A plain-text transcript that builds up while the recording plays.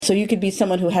So you could be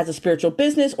someone who has a spiritual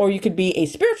business, or you could be a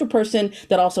spiritual person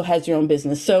that also has your own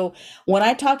business. So when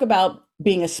I talk about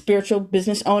being a spiritual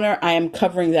business owner, I am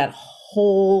covering that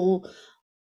whole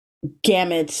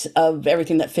gamut of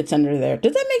everything that fits under there.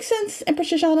 Does that make sense,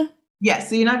 Empress Shoshana? Yes,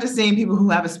 so you're not just saying people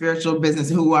who have a spiritual business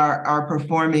who are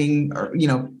performing, or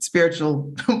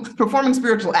spiritual performing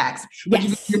spiritual acts, but you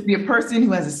Yes. could be a person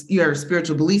who has your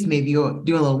spiritual beliefs. Maybe you're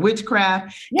doing a little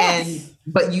witchcraft, and Yes.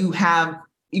 but you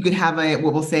could have a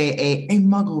what we'll say a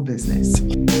muggle business.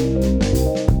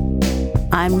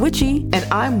 I'm Witchy. And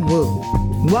I'm Woo.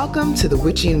 Welcome to the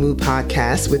Witchy and Woo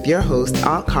podcast with your hosts,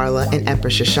 Aunt Carla and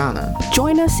Empress Shoshana.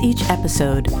 Join us each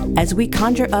episode as we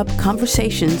conjure up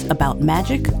conversations about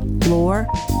magic, lore,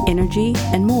 energy,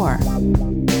 and more.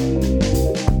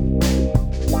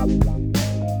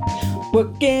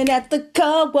 Working at the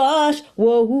car wash.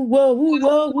 Whoa, whoa,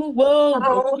 whoa, whoa,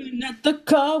 whoa. Working at the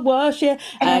car wash. Yeah.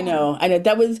 I know.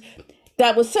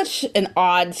 That was such an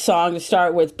odd song to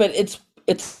start with, but it's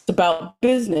about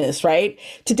business, right?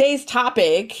 Today's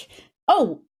topic.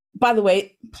 Oh, by the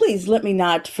way, please let me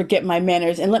not forget my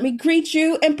manners and let me greet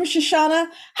you, Empress Shoshana.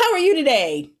 How are you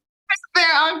today? There,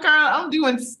 Aunt Carla. I'm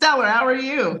doing stellar. How are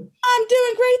you? I'm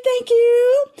doing great, thank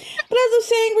you. But as I was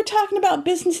saying, we're talking about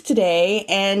business today.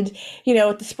 And,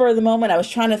 at the spur of the moment, I was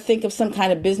trying to think of some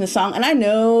kind of business song. And I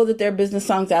know that there are business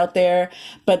songs out there,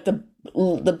 but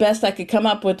the best I could come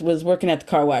up with was Working at the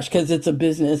Car Wash because it's a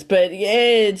business, but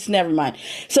it's never mind.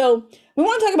 So we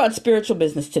want to talk about spiritual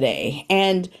business today.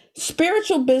 And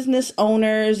spiritual business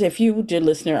owners, if you, dear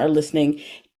listener, are listening,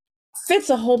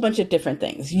 fits a whole bunch of different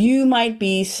things. You might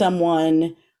be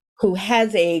someone who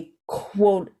has a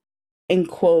quote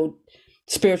unquote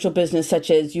spiritual business,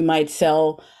 such as you might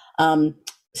sell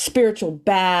spiritual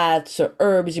baths or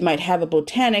herbs. You might have a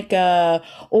botanica,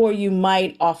 or you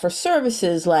might offer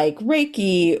services like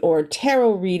Reiki or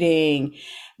tarot reading.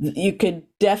 You could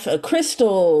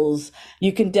crystals.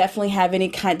 You can definitely have any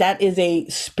kind. That is a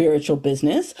spiritual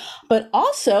business. But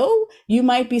also, you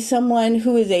might be someone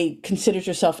who considers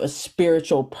yourself a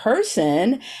spiritual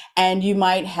person, and you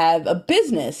might have a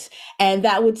business, and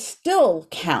that would still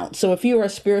count. So if you are a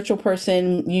spiritual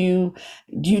person, you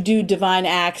do divine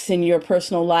acts in your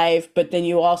personal life, but then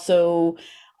you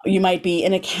might be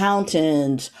an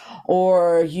accountant,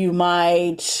 or you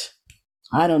might,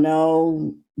 I don't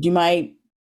know, you might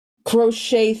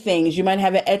crochet things. You might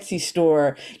have an Etsy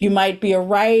store. You might be a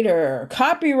writer,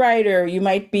 copywriter. You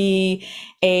might be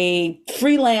a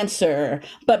freelancer.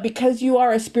 But because you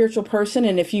are a spiritual person,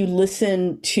 and if you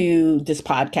listen to this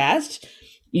podcast,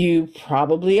 you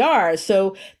probably are.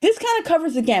 So this kind of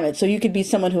covers the gamut. So you could be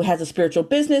someone who has a spiritual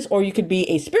business, or you could be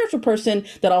a spiritual person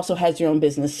that also has your own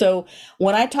business. So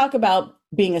when I talk about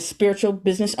being a spiritual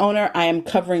business owner, I am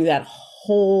covering that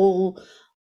whole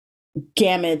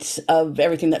gamut of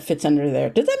everything that fits under there.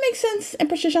 Does that make sense,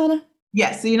 Empress Shoshana?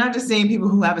 Yes, so you're not just saying people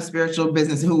who have a spiritual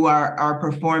business who are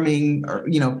performing, or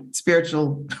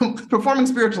spiritual performing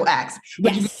spiritual acts,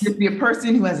 but Yes. you could be a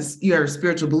person who has your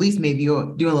spiritual beliefs. Maybe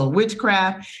you're doing a little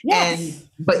witchcraft, Yes.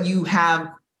 but you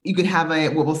could have a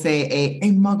what we'll say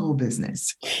a muggle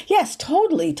business. Yes,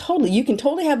 totally, totally. You can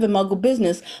totally have a muggle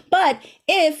business, but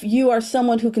if you are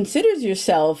someone who considers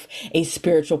yourself a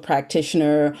spiritual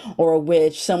practitioner or a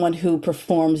witch, someone who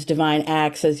performs divine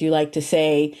acts, as you like to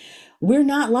say, we're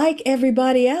not like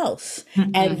everybody else.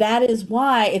 Mm-hmm. And that is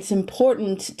why it's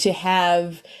important to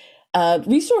have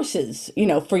resources,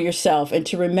 for yourself, and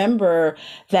to remember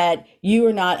that you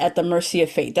are not at the mercy of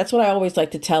fate. That's what I always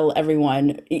like to tell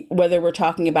everyone, whether we're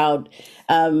talking about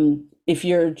if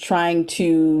you're trying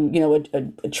to,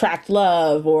 attract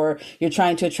love, or you're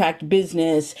trying to attract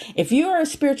business. If you are a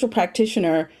spiritual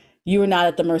practitioner, you are not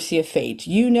at the mercy of fate.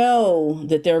 You know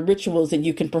that there are rituals that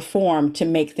you can perform to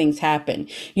make things happen.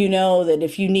 You know that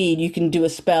if you need, you can do a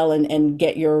spell and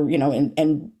get your,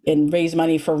 and raise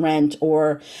money for rent,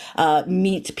 or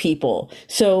meet people.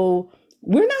 So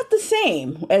we're not the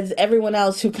same as everyone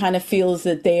else who kind of feels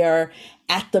that they are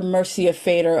at the mercy of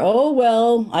fate, or, oh,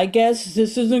 well, I guess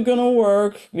this isn't going to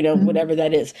work, whatever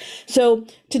that is. So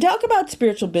to talk about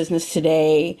spiritual business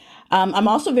today, I'm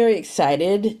also very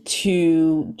excited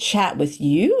to chat with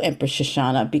you, Empress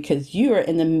Shoshana, because you are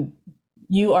in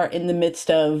the midst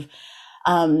of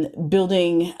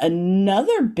building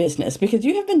another business, because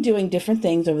you have been doing different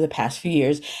things over the past few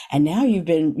years, and now you've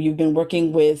been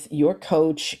working with your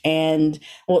coach and,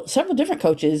 well, several different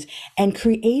coaches, and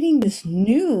creating this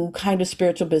new kind of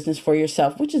spiritual business for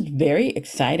yourself, which is very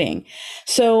exciting.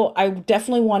 So I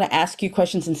definitely want to ask you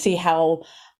questions and see how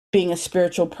being a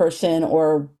spiritual person,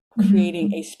 or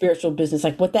creating a spiritual business,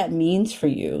 like what that means for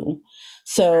you.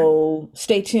 So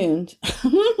stay tuned.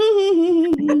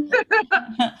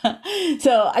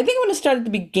 So I think I'm going to start at the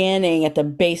beginning, at the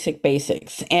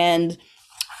basics, and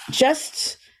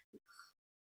just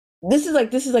this is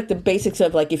like the basics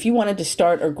of, like, if you wanted to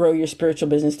start or grow your spiritual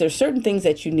business, there's certain things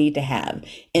that you need to have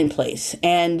in place,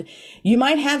 and you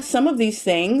might have some of these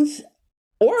things,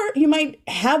 or you might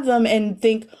have them and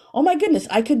think, oh my goodness,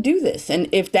 I could do this. And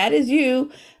if that is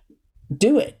you,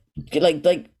 do it.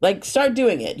 Like start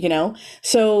doing it,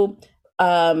 So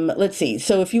let's see.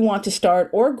 So if you want to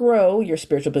start or grow your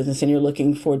spiritual business and you're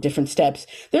looking for different steps,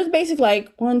 there's basic,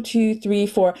 like, 5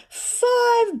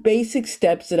 basic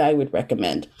steps that I would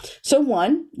recommend. So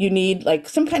one, you need like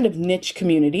some kind of niche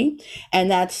community,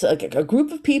 and that's like a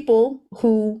group of people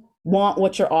who want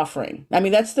what you're offering. I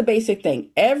mean, that's the basic thing.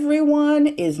 Everyone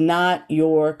is not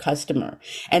your customer.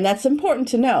 And that's important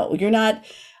to know. You're not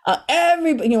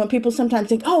when people sometimes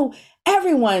think, oh,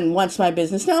 everyone wants my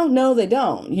business. No, they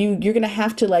don't. You're going to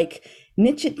have to, like,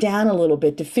 niche it down a little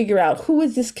bit to figure out who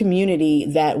is this community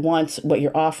that wants what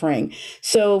you're offering.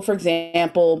 So, for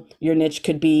example, your niche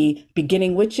could be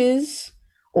beginning witches,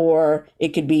 or it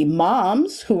could be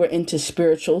moms who are into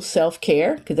spiritual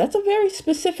self-care, because that's a very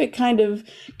specific kind of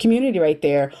community right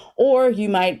there. Or you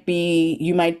might be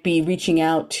reaching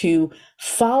out to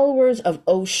followers of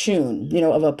Oshun,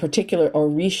 of a particular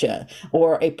Orisha,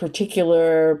 or a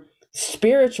particular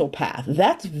spiritual path.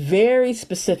 That's very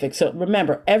specific. So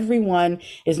remember, everyone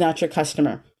is not your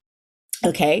customer.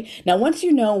 Okay. Now, once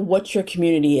you know what your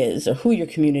community is, or who your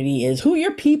community is, who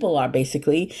your people are,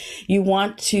 basically, you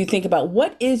want to think about,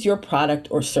 what is your product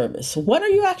or service? What are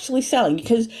you actually selling?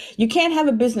 Because you can't have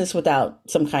a business without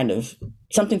some kind of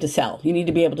something to sell. You need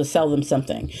to be able to sell them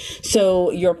something. So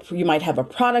you might have a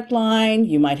product line,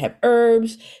 you might have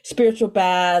herbs, spiritual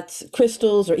baths,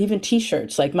 crystals, or even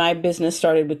t-shirts. Like, my business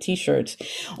started with t-shirts.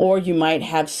 Or you might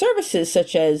have services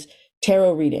such as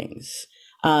tarot readings,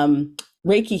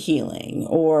 Reiki healing,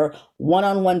 or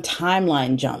one-on-one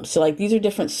timeline jumps. So, like, these are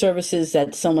different services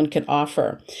that someone could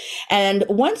offer. And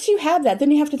once you have that, then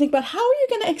you have to think about, how are you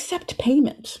going to accept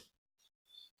payment?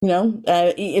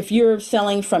 If you're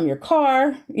selling from your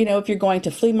car, if you're going to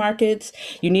flea markets,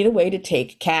 you need a way to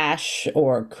take cash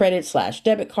or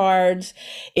credit/debit cards.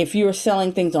 If you're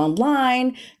selling things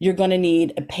online, you're going to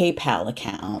need a PayPal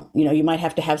account. You might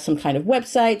have to have some kind of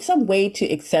website, some way to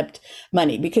accept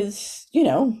money, because, you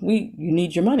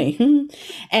need your money.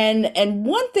 And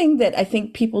one thing that I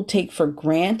think people take for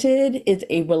granted is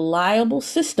a reliable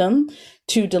system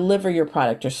to deliver your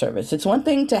product or service. It's one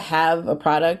thing to have a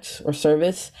product or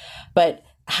service, but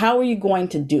how are you going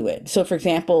to do it? So, for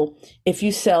example, if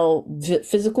you sell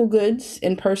physical goods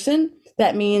in person,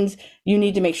 that means you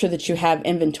need to make sure that you have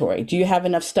inventory. Do you have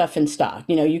enough stuff in stock?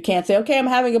 You can't say, okay, I'm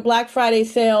having a Black Friday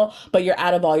sale, but you're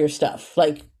out of all your stuff.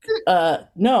 Like,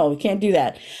 no, you can't do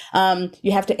that.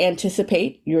 You have to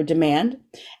anticipate your demand.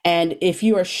 And if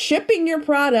you are shipping your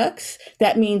products,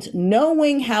 that means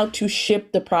knowing how to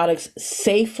ship the products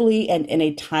safely and in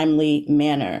a timely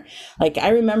manner. Like, I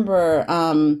remember,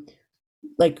 my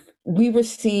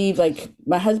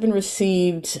husband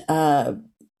received,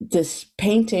 this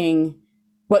painting.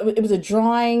 It was a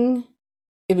drawing.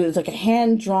 It was like a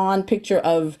hand-drawn picture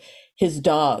of his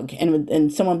dog,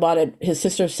 and someone bought it. His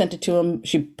sister sent it to him.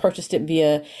 She purchased it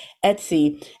via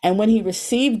Etsy. And when he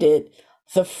received it,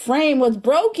 the frame was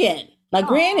broken. Now,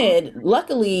 granted,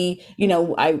 luckily,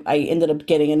 I ended up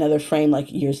getting another frame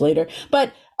like years later.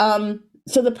 But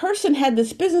so the person had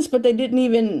this business, but they didn't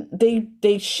even,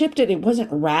 they shipped it. It wasn't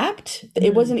wrapped.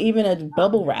 It wasn't even a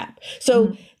bubble wrap.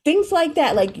 So things like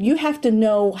that, like, you have to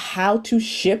know how to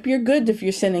ship your goods if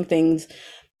you're sending things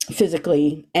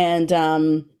physically.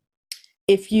 And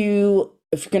if you're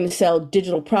going to sell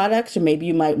digital products, or maybe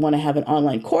you might want to have an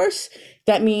online course,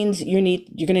 that means you're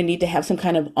going to need to have some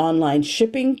kind of online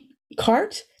shipping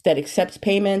cart that accepts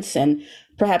payments and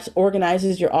perhaps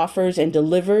organizes your offers and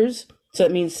delivers. So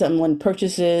it means someone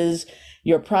purchases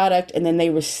your product and then they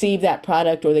receive that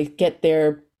product, or they get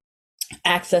their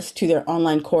access to their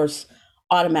online course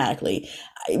automatically.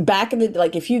 Back in the,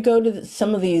 like, if you go to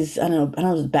some of these, I don't know if it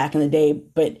was back in the day,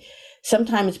 but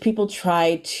sometimes people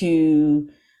try to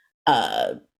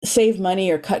save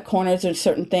money or cut corners on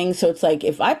certain things. So it's like,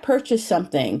 if I purchase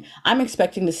something, I'm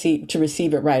expecting to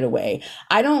receive it right away.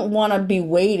 I don't want to be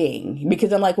waiting,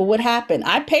 because I'm like, well, what happened?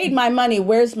 I paid my money.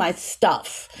 Where's my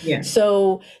stuff? Yeah.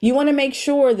 So you want to make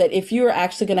sure that if you're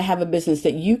actually going to have a business,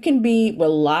 that you can be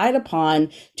relied upon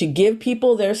to give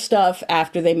people their stuff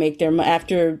after they make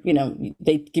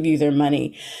they give you their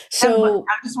money. So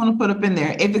I just want to put up in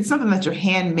there, if it's something that you're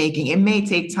hand making, it may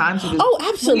take time to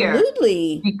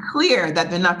absolutely be clear that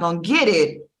they're not going to get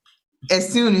it as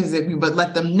soon as it, but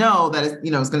let them know that it's,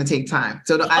 it's going to take time.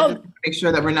 So I just Oh, make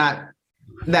sure that we're not,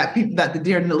 that people, that the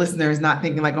dear listener is not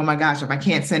thinking like, oh my gosh, if I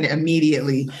can't send it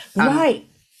immediately, right.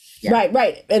 yeah. Right,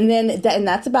 right. And then and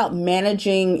that's about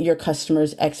managing your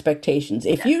customers' expectations.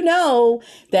 If you know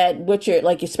that what you're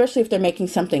like, especially if they're making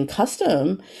something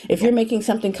custom, if Yeah. you're making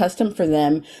something custom for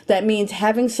them, that means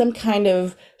having some kind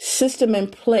of system in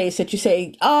place that you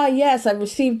say, ah, yes, I've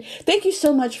received, thank you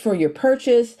so much for your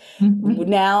purchase. Mhm.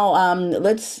 Now,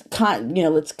 let's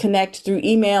connect through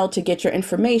email to get your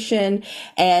information,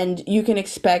 and you can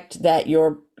expect that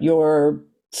your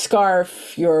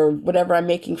scarf, your whatever I'm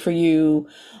making for you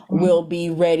will be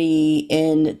ready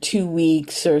in 2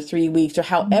 weeks or 3 weeks or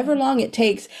however Mhm. long it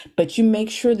takes, but you make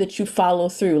sure that you follow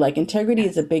through. Like integrity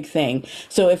is a big thing.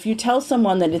 So if you tell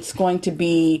someone that it's going to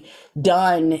be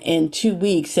done in 2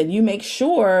 weeks, and you make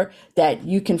sure that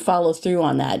you can follow through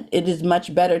on that, it is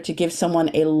much better to give someone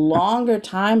a longer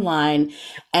timeline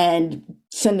and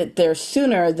send it there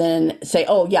sooner than say,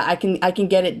 oh yeah, I can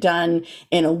get it done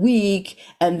in a week,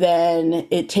 and then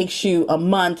it takes you a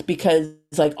month because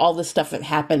like all this stuff that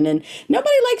happened. And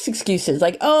nobody likes excuses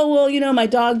like, oh well, my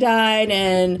dog died,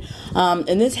 and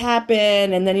this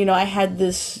happened, and then I had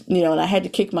this, and I had to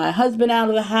kick my husband out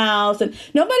of the house. And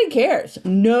nobody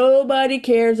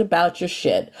cares about your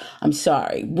shit. I'm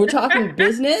sorry, we're talking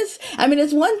business. I mean,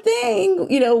 it's one thing,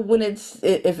 when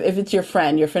if it's your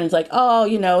friend's like, oh,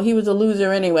 he was a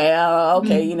loser anyway. Oh,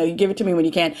 okay, Mhm. you give it to me when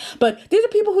you can. But these are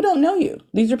people who don't know you.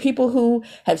 These are people who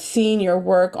have seen your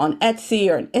work on Etsy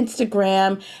or on Instagram,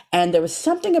 and there was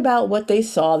something about what they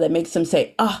saw that makes them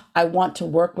say, "Ah, I want to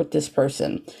work with this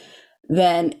person."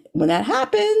 Then, when that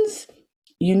happens,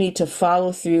 you need to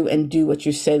follow through and do what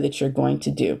you say that you're going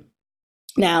to do.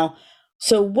 Now,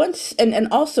 so once, and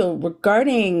also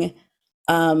regarding,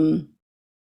 um,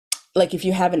 like if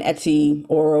you have an Etsy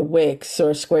or a Wix or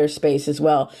a Squarespace as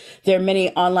well, there are many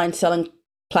online selling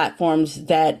platforms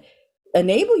that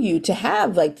enable you to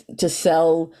have like to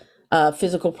sell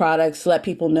physical products, let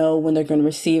people know when they're going to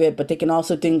receive it, but they can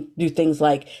also do things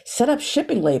like set up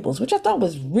shipping labels, which I thought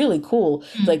was really cool.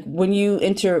 Like when you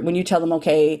tell them,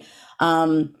 okay,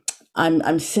 um,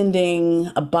 I'm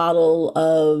sending a bottle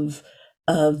of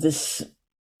this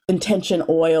intention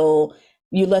oil,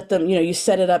 you let them, you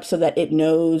set it up so that it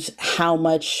knows how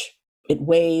much it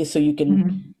weighs,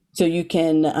 Mhm.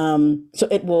 so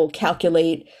it will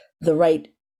calculate the right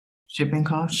Shipping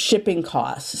costs. shipping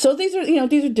costs. So these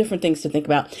are different things to think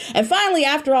about. And finally,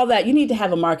 after all that, you need to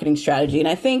have a marketing strategy. And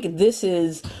I think this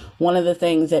is one of the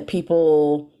things that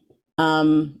people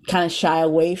kind of shy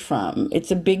away from.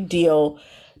 It's a big deal,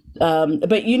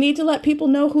 but you need to let people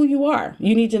know who you are.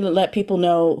 You need to let people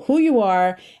know who you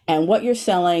are and what you're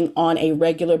selling on a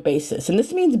regular basis. And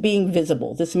this means being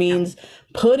visible. This means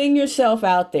putting yourself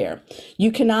out there.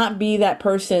 You cannot be that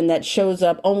person that shows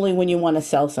up only when you want to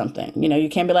sell something. You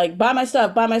can't be like, buy my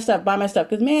stuff, buy my stuff, buy my stuff.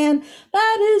 Because, man,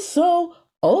 that is so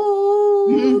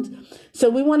old. Mhm. So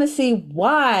we want to see,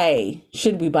 why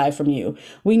should we buy from you?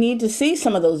 We need to see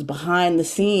some of those behind the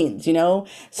scenes,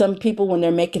 some people when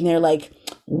they're making their like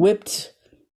whipped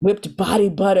body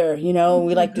butter, Oh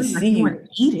we my like to goodness, see you you. want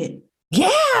to eat it.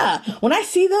 Yeah. When I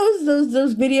see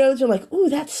those videos, you're like, ooh,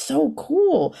 that's so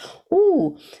cool.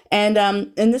 Ooh. And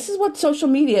this is what social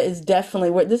media is definitely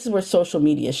where this is where social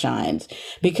media shines,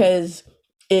 because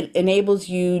it enables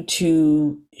you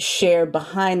to share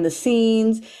behind the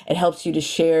scenes. It helps you to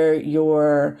share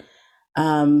your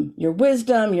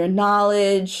wisdom, your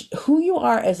knowledge, who you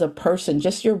are as a person,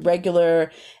 just your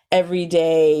regular,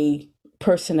 everyday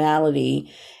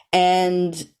personality.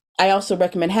 And I also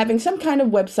recommend having some kind of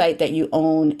website that you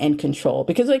own and control,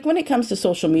 because, like, when it comes to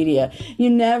social media, you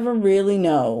never really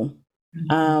know.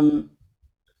 Mhm. Um,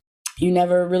 you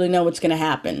never really know what's going to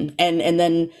happen, and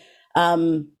then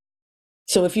um,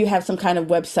 so if you have some kind of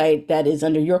website that is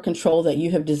under your control that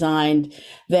you have designed,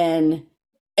 then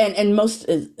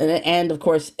and of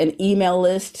course an email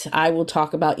list. I will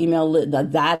talk about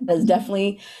that is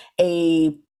definitely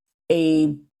a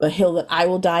a hill that I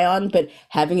will die on, but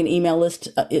having an email list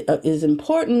is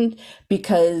important,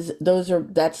 because those are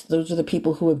the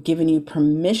people who have given you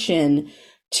permission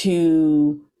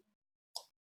to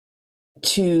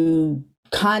to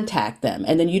contact them,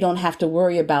 and then you don't have to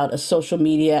worry about a social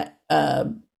media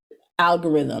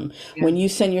algorithm. Yeah. When you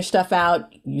send your stuff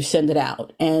out, you send it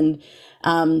out, and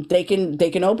they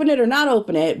can open it or not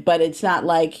open it, but it's not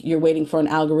like you're waiting for an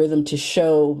algorithm to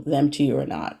show them to you or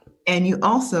not. And you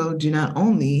also do not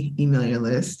only email your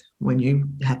list when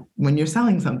you're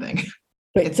selling something.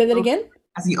 Wait, It's say that again.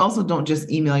 as you also don't just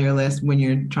email your list when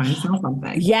you're trying to sell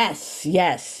something. Yes,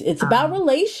 yes, it's about Um,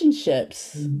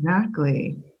 relationships.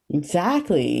 exactly.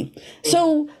 Exactly.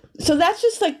 So that's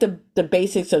just like the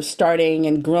basics of starting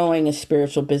and growing a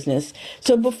spiritual business.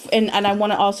 And I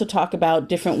want to also talk about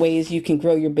different ways you can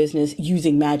grow your business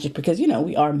using magic because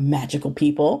we are magical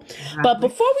people. But Exactly.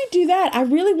 before we do that, I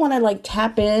really want to like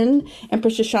tap in and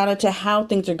push Shoshana to how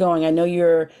things are going. I know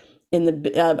you're in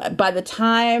the by the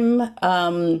time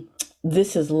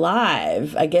this is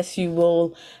live, I guess you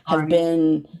will have Already.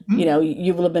 been, Mhm.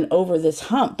 you will have been over this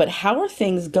hump. But how are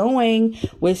things going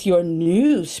with your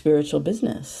new spiritual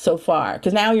business so far?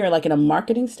 Because now you're like in a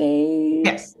marketing stage.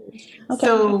 Yes. Okay.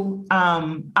 So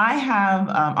I have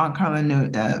Aunt Carla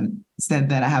said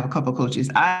that I have a couple coaches.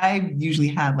 I usually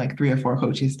have like 3 or 4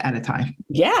 coaches at a time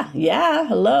Yeah. Yeah.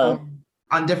 Hello.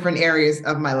 on different areas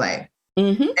of my life.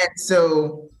 Mm-hmm. And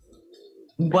so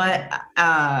what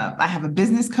I have a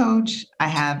business coach, I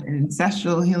have an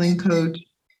ancestral healing coach,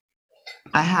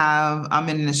 I'm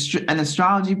in an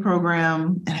astrology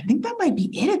program, and I think that might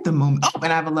be it at the moment. Oh,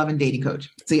 and I have a love and dating coach.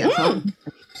 So yeah, so Mm.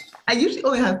 I usually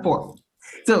only have 4.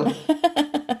 So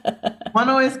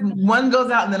one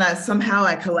goes out and then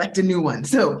I collect a new one.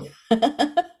 So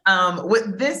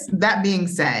with that being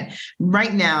said,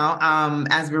 right now,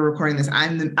 as we're recording this, I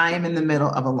am in the middle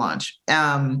of a launch.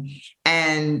 And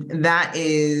that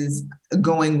is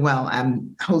going well.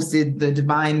 I'm hosted the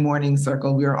Divine Morning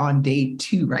Circle. We're on day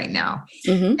 2 right now.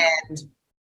 Mm-hmm. And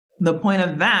the point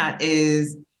of that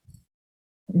is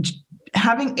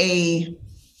having a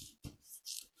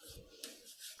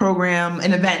program,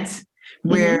 an event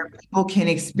where people can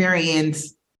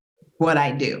experience what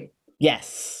I do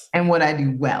Yes. and what I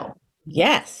do well.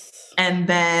 Yes. And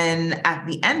then at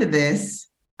the end of this,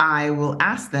 I will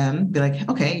ask them, be like,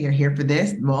 okay, you're here for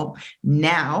this. Well,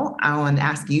 now I want to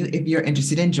ask you if you're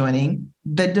interested in joining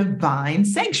the Divine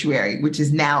Sanctuary, which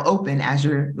is now open as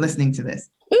you're listening to this.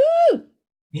 Ooh.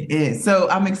 It is. So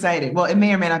I'm excited. Well, it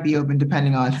may or may not be open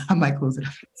depending on, I might close it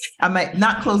up. I might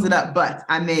not close it up, but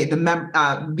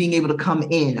being able to come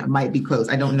in might be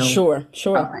closed. I don't know. Sure.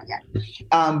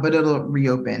 But it'll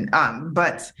reopen.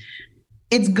 But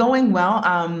it's going well.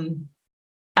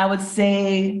 I would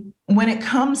say when it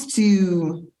comes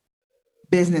to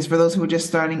business, for those who are just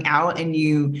starting out and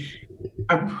you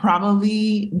are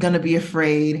probably going to be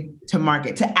afraid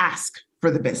to ask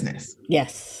for the business.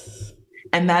 Yes.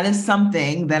 And that is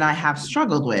something that I have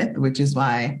struggled with, which is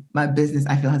why my business,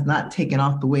 I feel, has not taken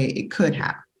off the way it could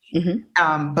have.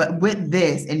 Mm-hmm. But with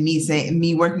this and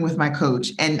me working with my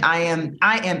coach, and I am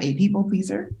a people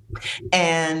pleaser,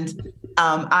 and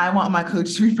I want my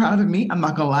coach to be proud of me. I'm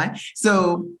not gonna lie.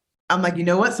 So I'm like, you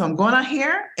know what? So I'm going out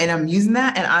here and I'm using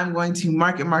that and I'm going to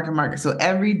market. So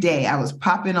every day I was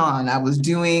popping on, I was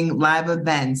doing live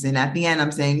events. And at the end,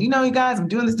 I'm saying, you guys, I'm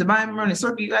doing this Divine Morning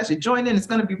Circle. You guys should join in. It's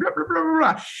going to be blah, blah, blah, blah,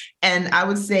 blah. And I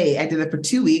would say I did it for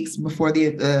 2 weeks before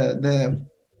the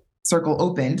circle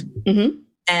opened. Mm-hmm.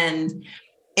 And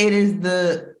it is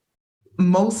the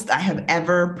most I have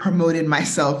ever promoted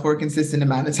myself for a consistent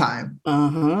amount of time.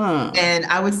 Uh-huh. And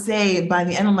I would say by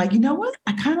the end, I'm like, you know what?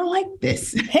 I kind of like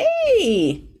this.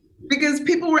 Hey. Because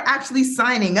people were actually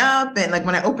signing up. And like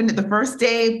when I opened it the first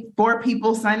day, 4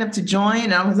 people signed up to join.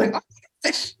 And I was like, oh my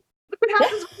gosh, look what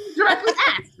happens when you directly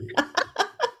ask.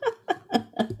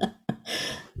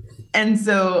 And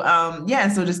so,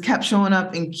 so just kept showing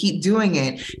up and keep doing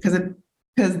it because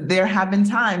there have been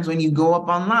times when you go up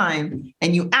online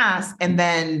and you ask and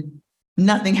then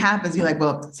nothing happens. You're like,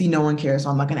 well, see, no one cares, so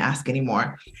I'm not going to ask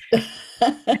anymore.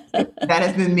 That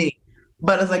has been me.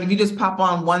 But it's like, if you just pop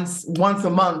on once a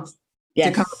month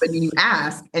to come up and you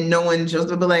ask and no one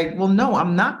shows up, be like, well, no,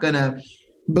 I'm not going to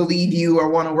believe you or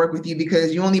want to work with you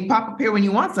because you only pop up here when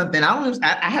you want something.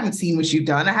 I haven't seen what you've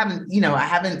done. I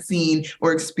haven't seen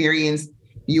or experienced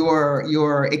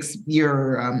your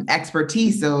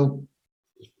expertise. So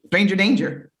stranger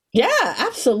danger. Yeah,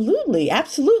 absolutely.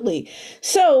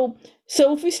 So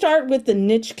if we start with the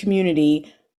niche community,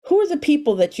 who are the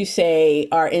people that you say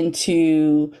are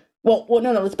into, no,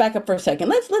 let's back up for a second.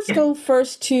 Let's go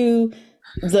first to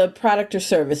the product or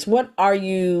service. What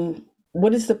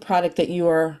is the product that you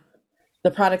are,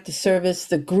 the product, the service,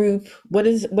 the group? What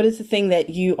is the thing that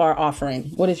you are offering?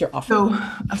 What is your offering?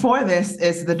 So for this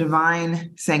is the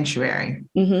Divine Sanctuary.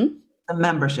 Mm-hmm. A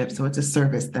membership. So it's a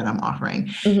service that I'm offering.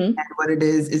 Mm-hmm. And what it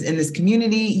is in this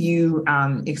community, you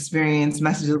experience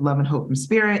messages of love and hope from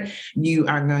spirit. You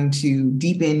are going to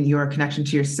deepen your connection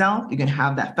to yourself. You're going to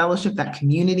have that fellowship, that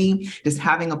community, just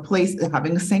having a place,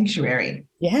 having a sanctuary.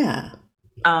 Yeah.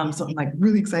 So I'm like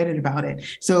really excited about it.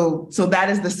 So that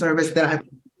is the service that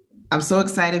I'm so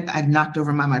excited. I've knocked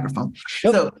over my microphone.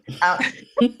 Nope.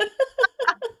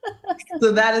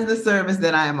 So that is the service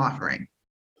that I am offering.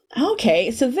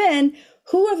 Okay, so then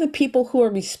who are the people who are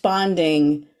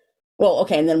responding? Well,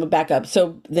 okay, and then we'll back up.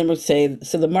 So then we'll say,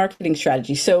 so the marketing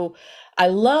strategy. So I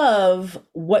love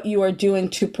what you are doing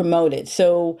to promote it.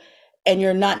 So, and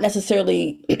you're not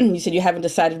necessarily, you said you haven't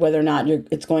decided whether or not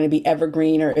it's going to be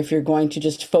evergreen or if you're going to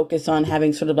just focus on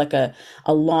having sort of like a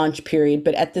launch period.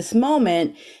 But at this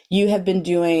moment, you have been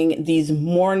doing these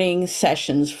morning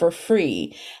sessions for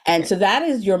free. And so that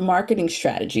is your marketing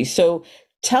strategy. So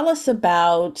tell us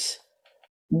about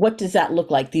what does that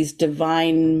look like? These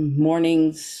divine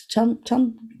mornings.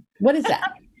 What is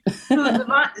that?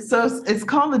 So it's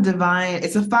called the Divine.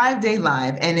 It's a 5-day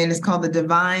live, and it is called the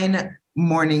Divine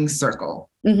Morning Circle.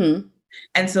 Mm-hmm.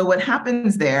 And so what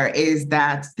happens there is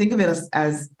that think of it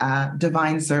as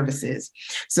divine services.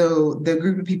 So the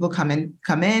group of people come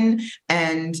in,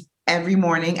 and every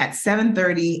morning at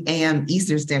 7:30 a.m.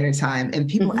 Eastern Standard Time, and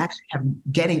people actually have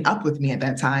getting up with me at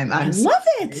that time. I love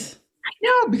it. I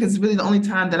know, because it's really the only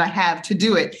time that I have to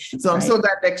do it. So I'm so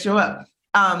glad they show up.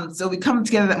 So we come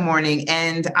together that morning,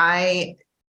 and I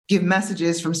give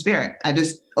messages from spirit. I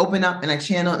just open up and I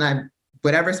channel, and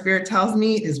whatever spirit tells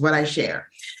me is what I share.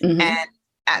 Mm-hmm. And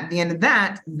at the end of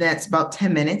that, that's about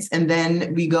 10 minutes. And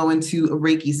then we go into a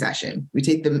Reiki session. We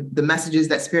take the messages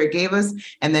that spirit gave us,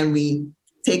 and then we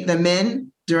take them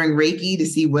in during Reiki to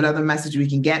see what other message we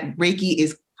can get. Reiki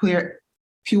is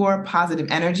pure positive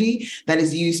energy that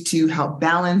is used to help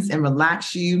balance and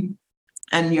relax you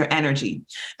and your energy.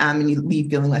 And you leave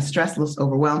feeling less stressed, less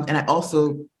overwhelmed. And I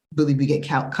also believe we get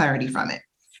clarity from it.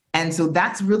 And so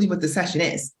that's really what the session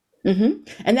is. Mm-hmm.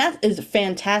 And that is a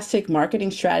fantastic marketing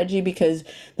strategy, because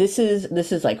this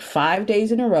is like 5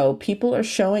 days in a row. People are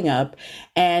showing up,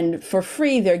 and for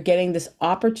free, they're getting this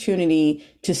opportunity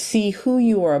to see who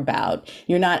you are about.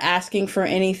 You're not asking for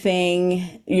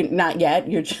anything. You're not yet.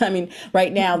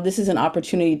 Right now, this is an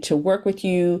opportunity to work with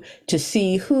you, to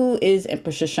see who is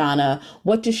Empress Shoshana.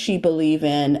 What does she believe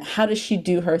in? How does she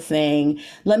do her thing?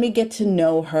 Let me get to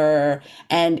know her.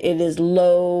 And it is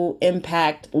low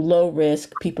impact, low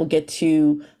risk. People get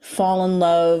to fall in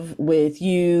love with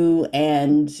you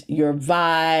and your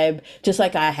vibe, just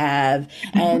like I have.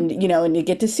 And, and they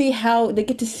get to see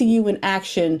you in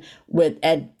action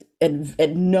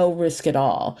at no risk at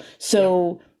all.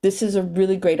 So this is a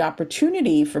really great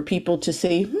opportunity for people to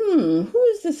see, who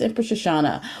is this Empress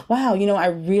Shoshana? Wow, I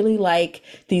really like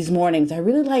these mornings. I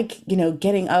really like,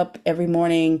 getting up every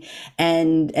morning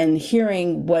and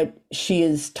hearing what she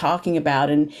is talking about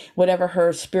and whatever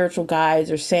her spiritual guides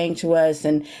are saying to us,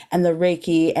 and the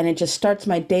Reiki, and it just starts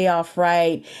my day off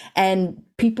right. And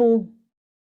people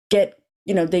get,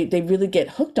 they really get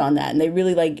hooked on that, and they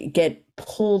really get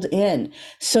pulled in.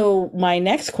 So my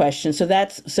next question,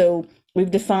 so we've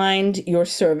defined your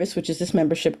service, which is this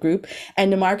membership group,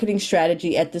 and the marketing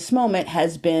strategy at this moment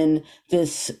has been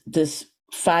this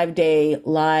 5-day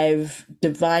live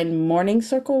Divine Morning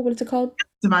Circle. What is it called?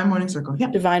 Divine Morning Circle. Yeah.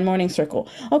 Divine Morning Circle.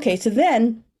 Okay. So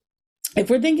then if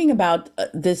we're thinking about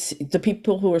the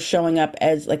people who are showing up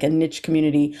as like a niche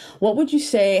community, what would you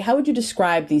say, how would you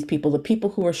describe these people, the people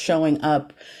who are showing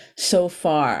up so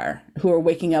far, who are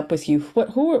waking up with you?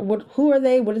 Who are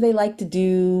they? What do they like to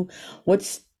do?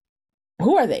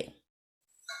 Who are they?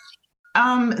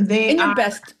 They in your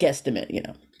best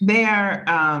guesstimate, They are,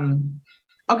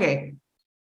 okay.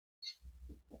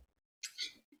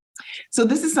 So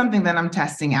this is something that I'm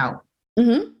testing out.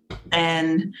 Mm-hmm.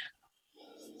 And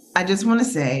I just want to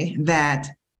say that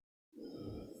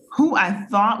who I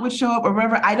thought would show up or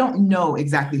whatever, I don't know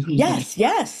exactly who. Yes.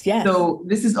 So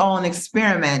this is all an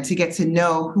experiment to get to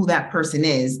know who that person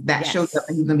is that shows up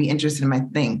and who's going to be interested in my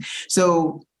thing.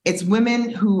 So it's women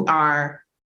who are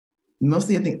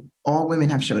mostly, I think all women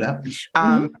have showed up.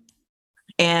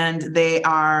 And they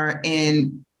are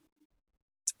in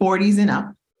 40s and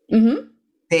up. Mm-hmm.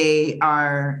 They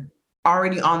are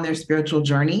already on their spiritual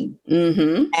journey,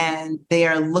 and they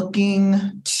are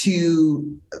looking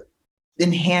to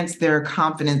enhance their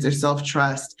confidence, their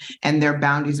self-trust, and their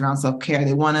boundaries around self-care.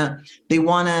 They want to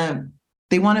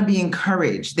be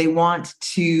encouraged. They want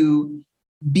to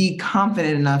be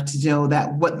confident enough to know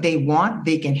that what they want,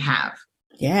 they can have.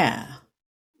 Yeah.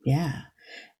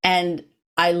 And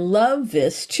I love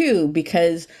this too,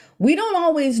 because we don't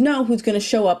always know who's going to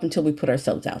show up until we put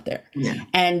ourselves out there. Yeah.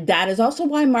 And that is also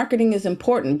why marketing is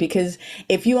important, because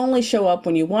if you only show up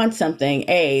when you want something,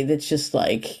 that's just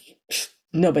like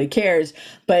nobody cares.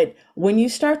 But when you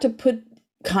start to put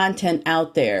content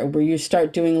out there, where you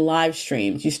start doing live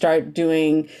streams, you start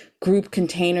doing group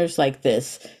containers like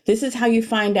this is how you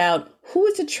find out who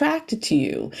is attracted to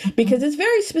you, because it's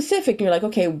very specific. You're like,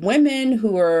 okay, women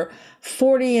who are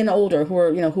 40 and older, who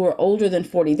are, who are older than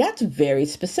 40, that's very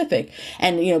specific.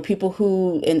 And, people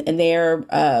who, and they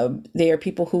are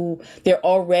people who they're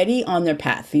already on their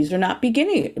path. These are not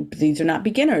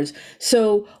beginners.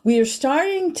 So we are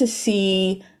starting to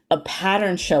see a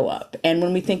pattern show up. And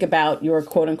when we think about your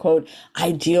quote unquote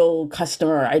ideal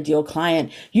customer, ideal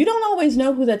client, you don't always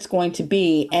know who that's going to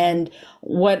be. And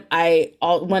one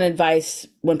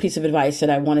piece of advice that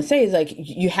I want to say is, like,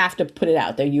 you have to put it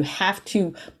out there. You have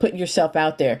to put yourself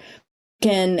out there.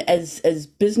 As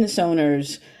business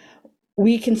owners,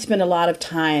 we can spend a lot of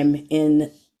time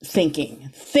in thinking,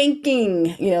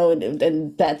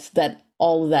 and that's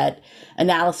all of that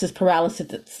analysis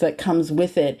paralysis that comes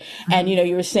with it. And,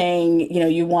 you were saying,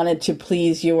 you wanted to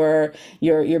please your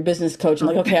business coach. I'm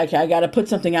like, okay, I got to put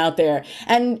something out there.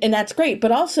 And that's great.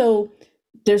 But also,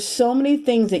 there's so many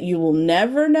things that you will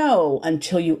never know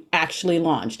until you actually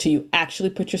launch, till you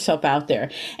actually put yourself out there.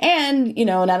 And,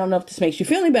 and I don't know if this makes you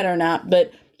feel any better or not,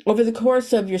 but over the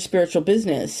course of your spiritual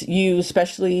business, you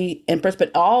especially, Empress,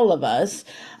 but all of us,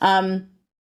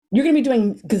 you're going to be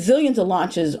doing gazillions of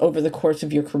launches over the course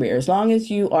of your career. As long as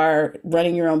you are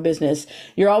running your own business,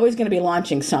 you're always going to be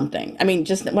launching something. I mean,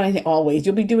 just when I think always,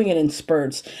 you'll be doing it in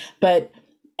spurts,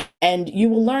 and you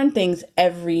will learn things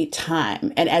every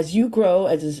time. And as you grow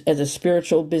as a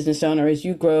spiritual business owner, as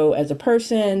you grow as a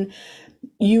person,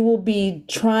 you will be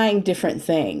trying different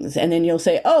things. And then you'll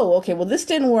say, oh, okay, well, this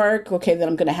didn't work. Okay, then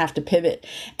I'm going to have to pivot.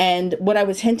 And what I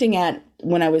was hinting at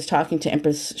when I was talking to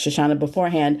Empress Shoshana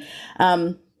beforehand,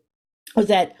 was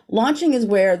that launching is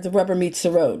where the rubber meets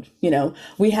the road.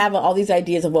 We have all these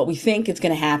ideas of what we think is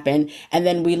going to happen, and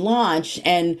then we launch.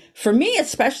 And for me,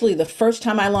 especially, the first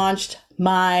time I launched,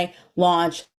 my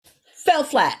launch fell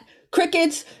flat.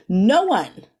 Crickets, no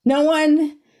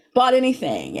one bought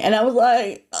anything. And I was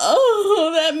like,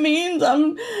 oh, that means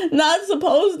I'm not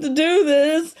supposed to do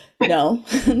this. No,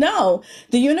 no.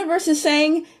 The universe is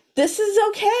saying, this is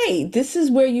okay. This is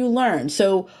where you learn.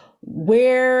 So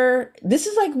this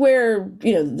is like where,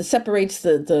 that separates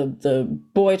the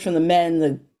boys from the men,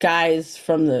 the guys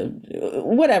from the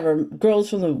whatever, girls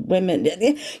from the women.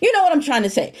 You know what I'm trying to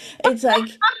say? It's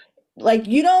like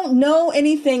you don't know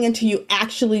anything until you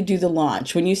actually do the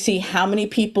launch. When you see how many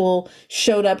people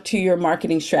showed up to your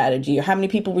marketing strategy, or how many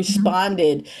people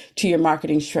responded to your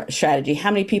marketing strategy, how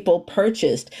many people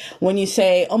purchased. When you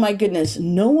say, oh my goodness,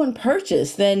 no one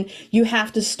purchased, then you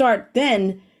have to start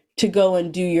then to go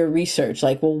and do your research.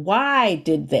 Like, well, why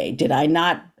did they? Did I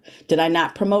not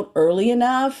promote early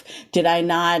enough? Did I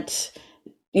not,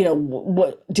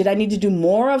 what did I need to do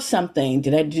more of something?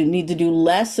 Did I need to do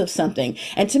less of something?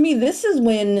 And to me, this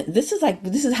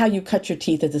is how you cut your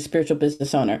teeth as a spiritual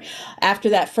business owner. After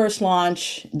that first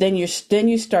launch, then you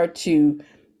start to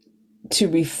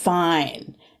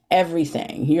refine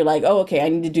everything. You're like, oh, okay, I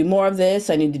need to do more of this.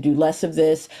 I need to do less of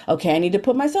this. Okay, I need to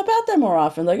put myself out there more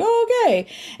often. Like, oh, okay.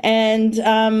 And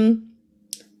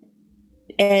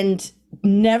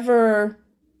never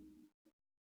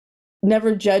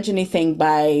judge anything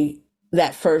by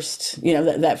that first,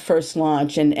 that first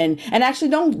launch, and actually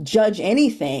don't judge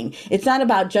anything. It's not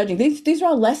about judging. These are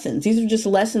all lessons. These are just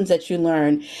lessons that you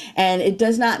learn. And it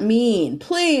does not mean,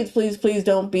 please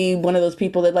don't be one of those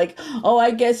people that like, oh,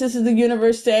 I guess this is the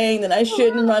universe saying that I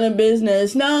shouldn't run a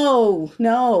business.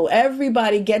 No,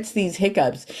 everybody gets these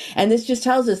hiccups. And this just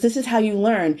tells us this is how you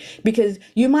learn, because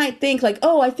you might think like,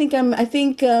 oh, I think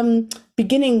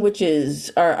beginning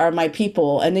witches are my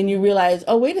people. And then you realize,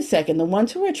 oh, wait a second, the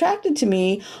ones who are attracted to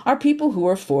me are people who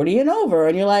are 40 and over.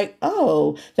 And you're like,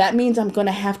 oh, that means I'm going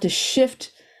to have to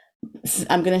shift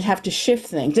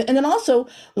things. And then also,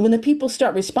 when the people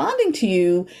start responding to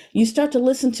you, you start to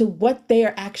listen to what they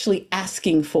are actually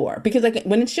asking for. Because like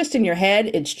when it's just in your head,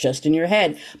 it's just in your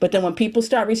head. But then when people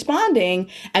start responding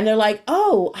and they're like,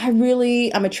 oh,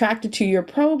 I'm attracted to your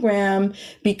program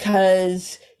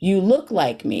because you look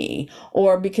like me,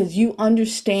 or because you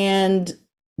understand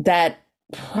that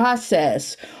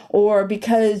process, or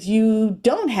because you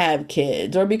don't have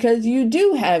kids, or because you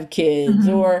do have kids,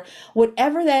 or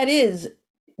whatever that is,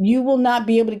 you will not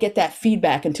be able to get that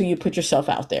feedback until you put yourself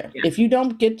out there. Yeah. If you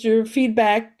don't get your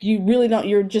feedback, you really don't,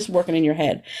 you're just working in your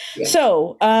head. Yeah.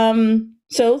 So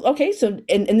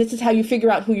this is how you figure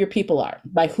out who your people are,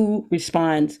 by who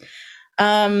responds.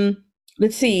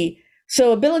 Let's see.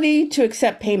 So ability to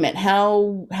accept payment.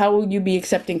 How will you be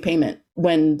accepting payment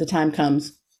when the time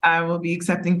comes? I will be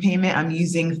accepting payment. I'm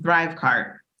using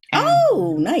Thrivecart.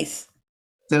 Oh, nice.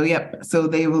 So, yep. So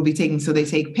they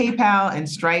take PayPal and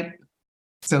Stripe.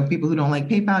 So people who don't like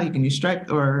PayPal, you can use Stripe,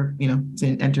 or,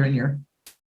 to enter in your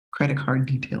Credit card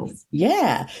details.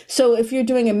 Yeah. So if you're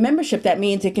doing a membership, that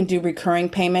means it can do recurring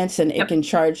payments and it Yep. can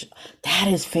charge. That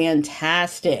is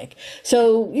fantastic.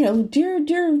 So, dear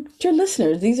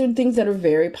listeners, these are things that are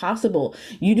very possible.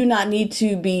 You do not need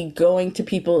to be going to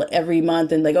people every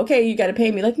month and like, okay, you got to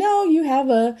pay me. Like, no, you have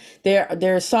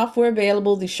there's software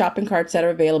available, these shopping carts that are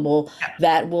available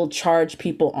that will charge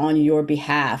people on your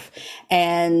behalf.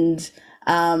 And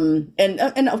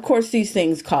of course these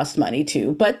things cost money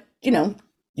too, but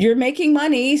you're making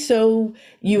money, so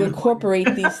you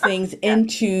incorporate these things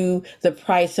into the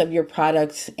price of your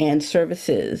products and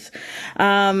services.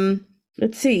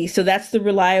 Let's see. So that's the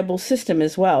reliable system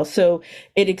as well. So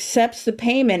it accepts the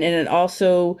payment and it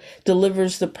also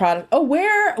delivers the product. Oh,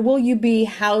 where will you be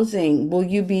housing? Will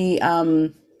you be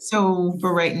So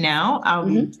for right now, I'll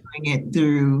be mhm, doing it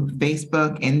through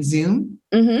Facebook and Zoom.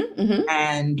 mhm.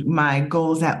 And my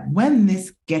goal is that when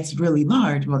this gets really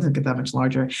large, well, it doesn't get that much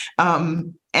larger,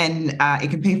 and it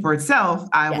can pay for itself,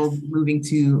 I will Yes. be moving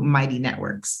to Mighty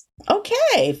Networks.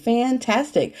 Okay,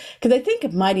 fantastic. Because I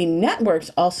think Mighty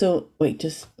Networks also, wait,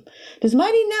 does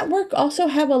Mighty Network also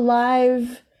have a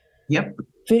live Yep.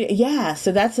 video? Yeah,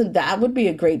 so that would be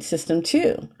a great system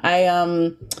too. I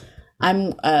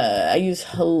use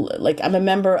like I'm a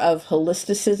member of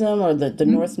Holisticism or the Mhm.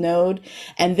 North Node,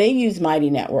 and they use Mighty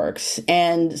Networks,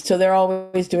 and so they're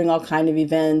always doing all kind of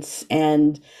events.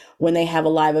 And when they have a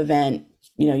live event,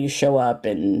 you show up,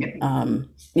 and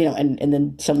Yep. and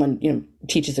then someone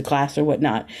teaches a class or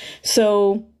whatnot.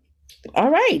 So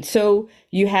all right. So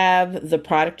you have the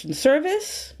product and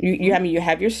service. I mean, you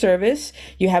have your service.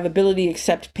 You have ability to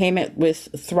accept payment with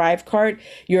ThriveCart.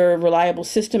 Your reliable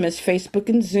system is Facebook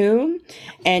and Zoom,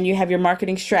 and you have your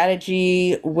marketing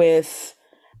strategy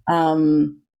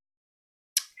um,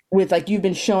 with like you've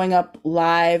been showing up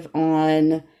live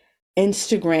on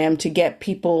Instagram to get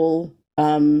people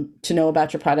to know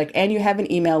about your product, and you have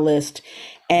an email list.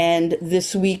 And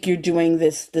this week you're doing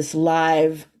this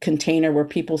live container where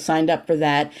people signed up for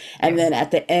that, and then Yes.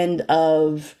 at the end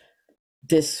of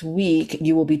this week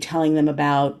you will be telling them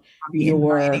about I'll be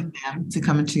your inviting them to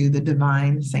come into the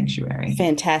Divine Sanctuary.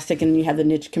 fantastic, and you have the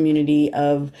niche community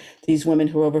of these women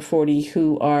who are over 40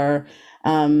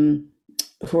 um,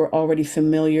 who are already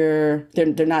familiar.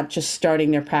 They're not just starting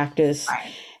their practice,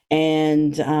 Right.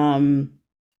 and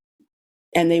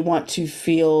and they want to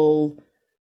feel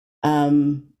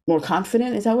more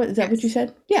confident. Is that what you Yes.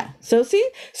 said? Yeah. So see,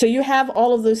 so you have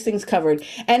all of those things covered,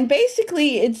 and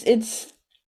basically it's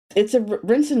a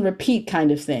rinse and repeat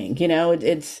kind of thing.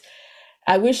 It's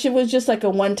I wish it was just like a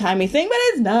one-timey thing, but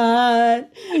it's not.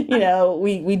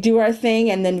 We do our thing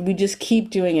and then we just keep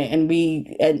doing it, and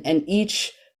and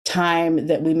each time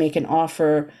that we make an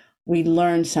offer, we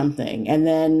learn something, and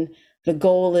then the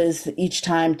goal is each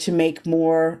time to make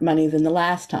more money than the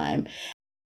last time.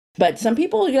 But some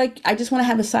people are like, I just want to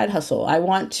have a side hustle. I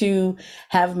want to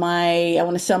sell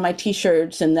my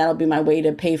t-shirts, and that'll be my way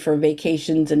to pay for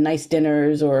vacations and nice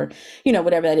dinners, or,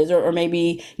 whatever that is. Or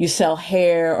maybe you sell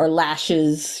hair or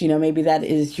lashes, maybe that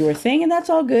is your thing, and that's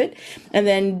all good. And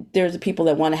then there's the people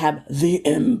that want to have the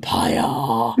empire.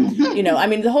 I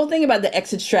mean, the whole thing about the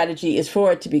exit strategy is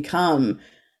for it to become,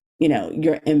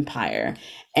 your empire.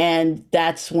 And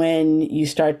that's when you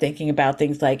start thinking about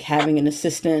things like having an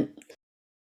assistant.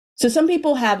 So some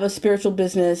people have a spiritual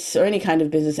business or any kind of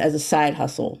business as a side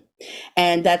hustle.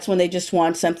 And that's when they just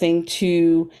want something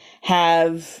to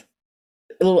have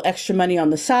a little extra money on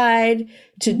the side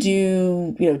to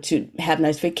do, to have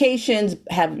nice vacations,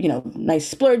 have, nice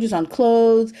splurges on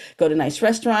clothes, go to nice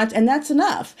restaurants, and that's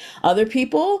enough. Other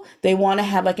people, they want to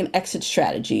have like an exit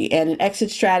strategy. And an exit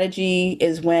strategy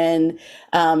is when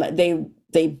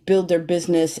they build their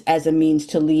business as a means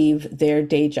to leave their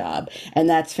day job. And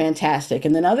that's fantastic.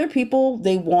 And then other people,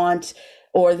 they want,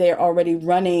 or they're already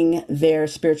running their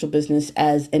spiritual business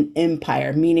as an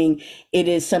empire, meaning it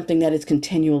is something that is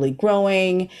continually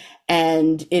growing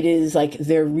and it is like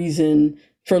their reason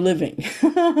for living.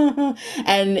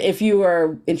 And if you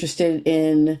are interested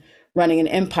in running an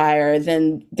empire,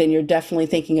 then you're definitely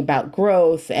thinking about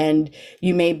growth, and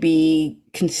you may be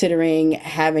considering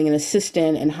having an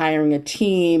assistant and hiring a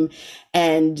team,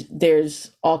 and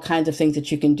there's all kinds of things that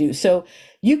you can do. So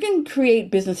you can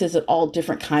create businesses at all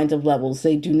different kinds of levels.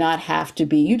 They do not have to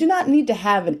be, you do not need to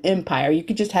have an empire. You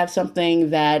could just have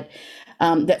something that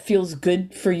feels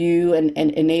good for you, and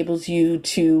enables you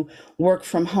to work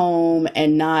from home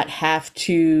and not have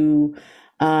to,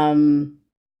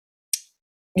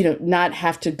 not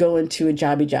have to go into a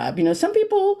jobby job. Some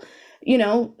people, you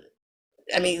know,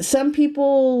 some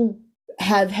people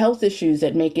have health issues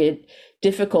that make it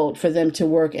difficult for them to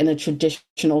work in a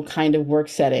traditional kind of work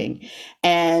setting.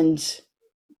 And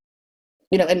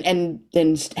you know,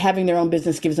 and having their own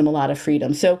business gives them a lot of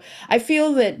freedom. So I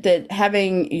feel that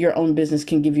having your own business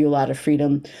can give you a lot of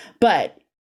freedom, but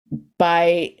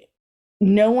by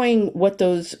knowing what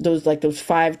those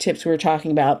 5 tips we were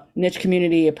talking about: niche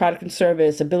community, a product and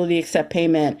service, ability to accept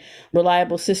payment,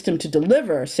 reliable system to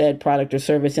deliver said product or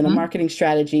service, and a marketing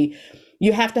strategy,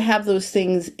 you have to have those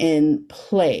things in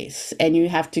place, and you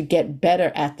have to get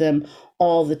better at them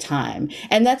all the time.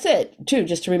 And that's it too,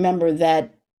 just to remember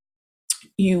that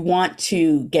you want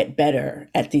to get better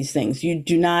at these things. You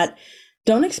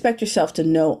don't expect yourself to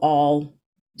know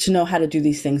how to do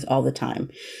these things all the time.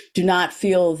 Do not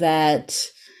feel that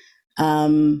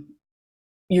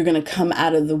you're going to come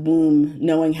out of the womb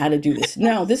knowing how to do this.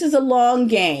 No, this is a long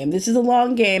game. This is a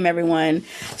long game, everyone.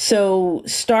 So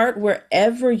start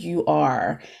wherever you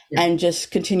are and just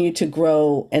continue to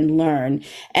grow and learn.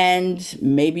 And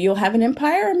maybe you'll have an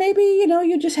empire, or maybe,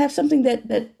 you just have something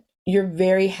that you're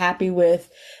very happy with,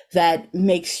 that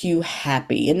makes you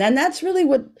happy. And then that's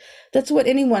what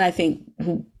anyone, I think,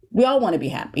 we all want to be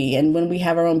happy. And when we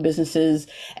have our own businesses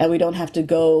and we don't have to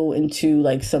go into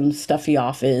like some stuffy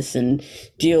office and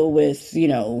deal with,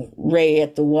 Ray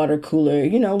at the water cooler,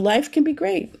 life can be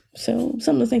great. So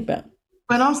something to think about.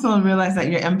 But also realize that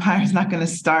your empire is not going to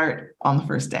start on the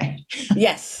first day.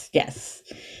 Yes. You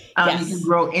can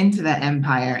grow into that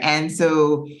empire. And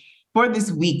so for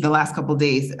this week, the last couple of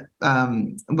days,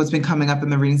 what's been coming up in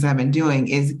the readings I've been doing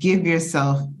is give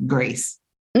yourself grace.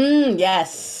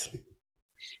 Yes.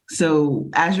 So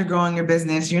as you're growing your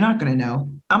business, you're not going to know.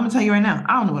 I'm going to tell you right now,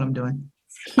 I don't know what I'm doing.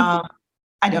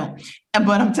 I don't,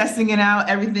 but I'm testing it out.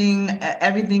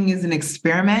 Everything is an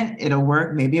experiment. It'll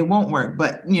work. Maybe it won't work.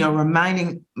 But,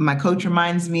 my coach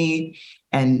reminds me,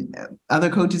 and other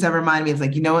coaches have reminded me, it's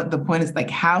like, what? The point is like,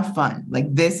 have fun. Like,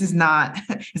 this is not,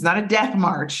 it's not a death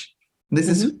march. This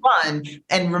is fun.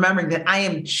 And remembering that I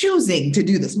am choosing to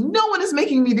do this. No one is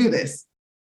making me do this.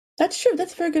 That's true.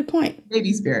 That's a very good point.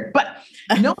 Baby spirit. But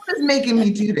no one is making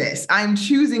me do this. I'm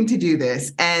choosing to do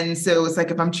this. And so it's like,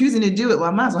 if I'm choosing to do it, well,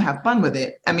 I might as well have fun with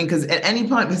it. I mean, because at any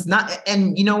point it's not,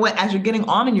 and you know what, as you're getting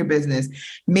on in your business,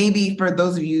 maybe for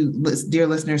those of you, dear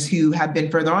listeners, who have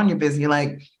been further on in your business, you're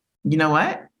like, you know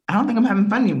what? I don't think I'm having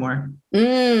fun anymore.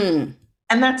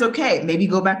 And that's okay. Maybe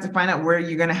go back to find out where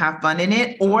you're going to have fun in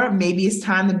it. Or maybe it's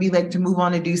time to move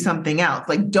on and do something else.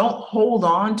 Like, don't hold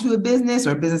on to a business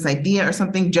or a business idea or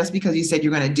something just because you said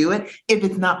you're going to do it if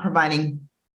it's not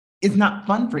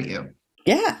fun for you.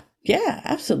 Yeah,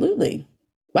 absolutely.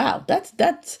 Wow, that's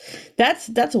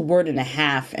a word and a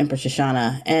half, Empress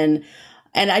Shoshana.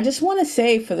 And I just want to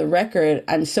say, for the record,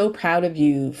 I'm so proud of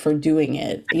you for doing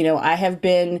it. I have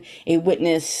been a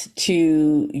witness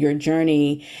to your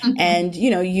journey, and,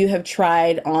 you have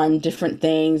tried on different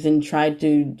things and tried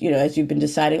to, as you've been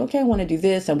deciding, okay, I want to do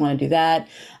this, I want to do that.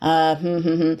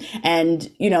 And, and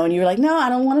you're like, no, I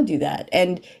don't want to do that.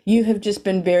 And you have just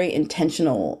been very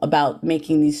intentional about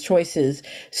making these choices.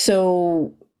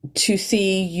 So to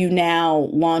see you now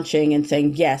launching and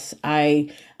saying, yes,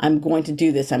 I'm going to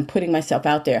do this, I'm putting myself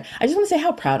out there, I just want to say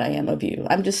how proud I am of you.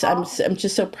 I'm just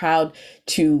so proud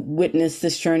to witness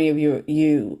this journey of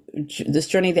this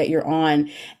journey that you're on,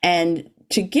 and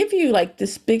to give you like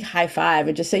this big high five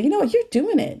and just say, what, you're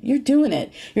doing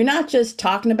it. You're not just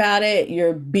talking about it,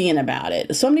 you're being about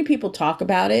it. So many people talk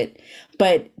about it,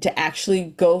 but to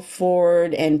actually go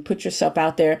forward and put yourself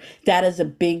out there, that is a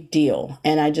big deal.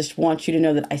 And I just want you to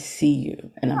know that I see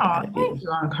you, and I'm proud of you. Thank you,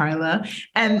 Aunt Carla.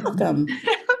 And welcome.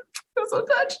 I'm so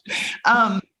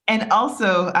touched. And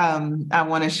also, I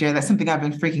want to share that something I've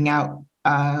been freaking out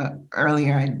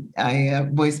earlier. I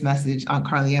voice messaged Aunt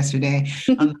Carla yesterday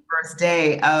on the first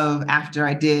day after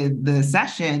I did the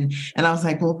session. And I was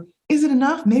like, well, is it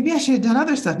enough? Maybe I should have done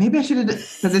other stuff. Maybe I should have,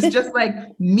 because it's just like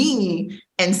me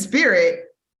and spirit.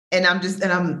 And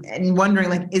I'm wondering,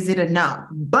 like, is it enough?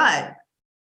 But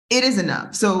it is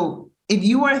enough. So if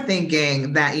you are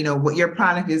thinking that, what your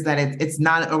product is, that it's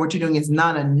not, or what you're doing is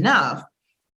not enough,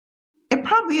 it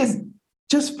probably is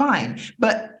just fine.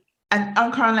 But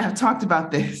Aunt Carla and I have talked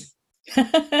about this.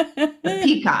 The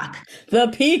peacock. The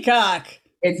peacock.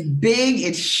 It's big,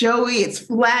 it's showy, it's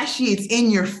flashy, it's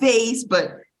in your face,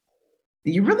 but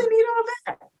do you really need all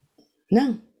that?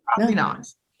 No. Probably not.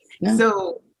 No.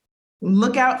 So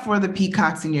look out for the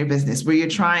peacocks in your business where you're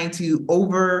trying to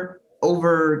over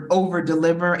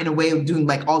deliver in a way of doing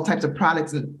like all types of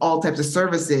products and all types of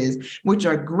services, which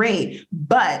are great.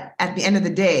 But at the end of the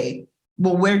day,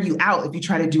 will wear you out if you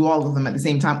try to do all of them at the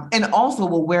same time, and also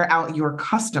will wear out your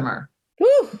customer.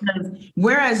 Woo.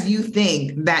 Whereas you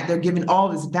think that they're giving all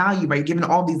this value, right? Giving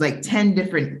all these like 10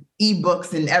 different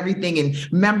ebooks and everything and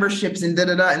memberships and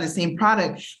in the same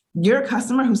product, your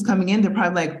customer who's coming in, they're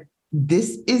probably like,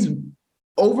 this is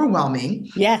overwhelming.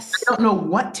 Yes. I don't know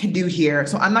what to do here.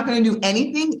 So I'm not going to do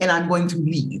anything and I'm going to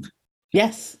leave.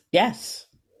 Yes. Yes.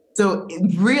 So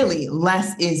really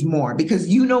less is more because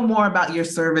you know more about your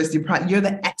service. You're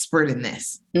the expert in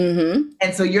this. Mm-hmm.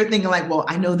 And so you're thinking like, well,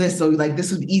 I know this. So like,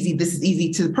 this was easy. This is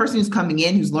easy. To the person who's coming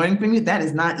in, who's learning from you, that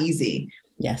is not easy.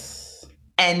 Yes.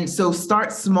 And so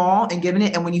start small and giving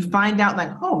it. And when you find out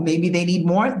like, oh, maybe they need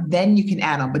more, then you can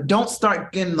add on, but don't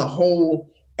start getting the whole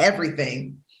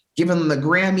everything. Give them the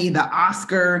Grammy, the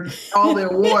Oscar, all the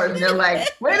awards. And they're like,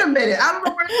 wait a minute, I don't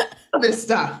know where all this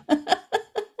stuff.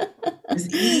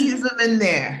 Just ease them in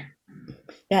there.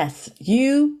 Yes,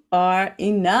 you are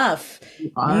enough.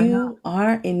 You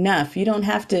are enough. You don't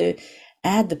have to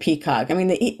add the peacock. I mean,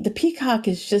 the peacock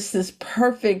is just this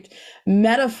perfect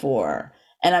metaphor.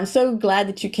 And I'm so glad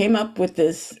that you came up with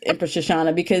this, Empress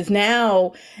Shoshana, because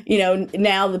now,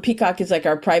 now the peacock is like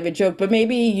our private joke, but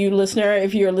maybe you listener,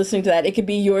 if you're listening to that, it could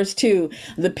be yours too.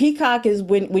 The peacock is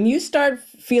when you start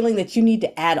feeling that you need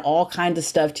to add all kinds of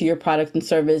stuff to your product and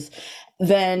service,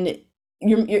 then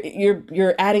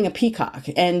you're adding a peacock.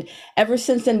 And ever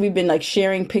since then, we've been like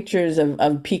sharing pictures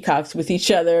of peacocks with each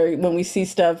other when we see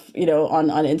stuff, on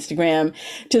Instagram,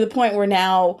 to the point where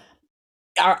now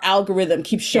our algorithm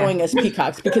keeps showing us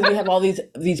peacocks because we have all these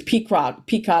peacock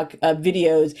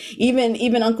videos.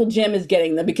 Even Uncle Jim is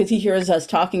getting them because he hears us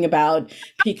talking about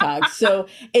peacocks. So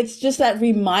it's just that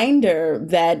reminder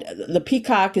that the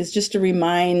peacock is just to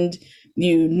remind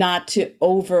you not to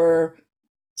overstuff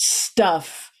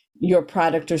your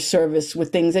product or service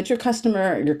with things that your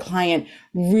customer or your client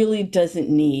really doesn't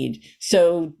need.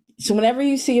 So whenever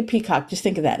you see a peacock, just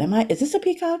think of that. Is this a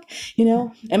peacock?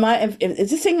 Is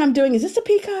this thing I'm doing, is this a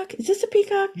peacock? Is this a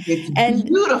peacock? It's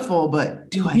beautiful, but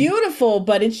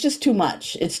but it's just too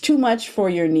much. It's too much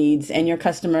for your needs and your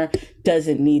customer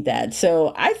doesn't need that.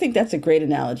 So I think that's a great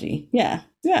analogy. Yeah,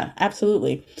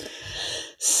 absolutely.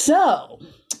 So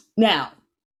now,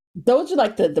 those are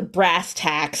like the brass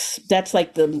tacks. That's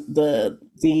like the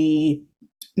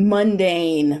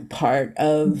mundane part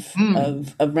of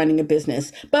running a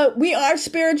business. But we are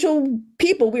spiritual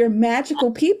people. We are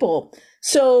magical people.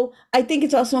 So I think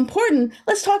it's also important.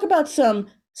 Let's talk about some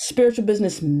spiritual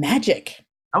business magic.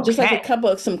 Okay. Just like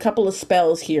some couple of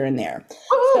spells here and there.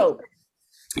 Woo-hoo. So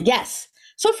yes.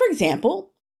 So for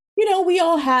example, we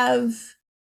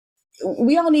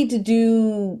all need to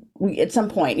do at some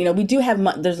point, we do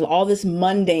have, there's all this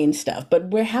mundane stuff,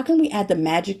 but how can we add the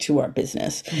magic to our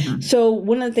business? Mm-hmm. So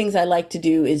one of the things I like to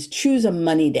do is choose a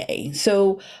money day.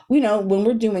 So, when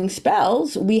we're doing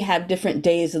spells, we have different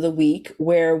days of the week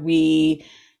where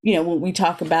when we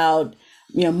talk about,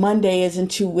 Monday is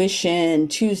intuition,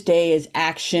 Tuesday is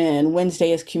action,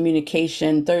 Wednesday is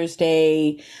communication,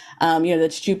 Thursday,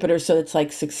 that's Jupiter. So it's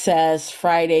like success.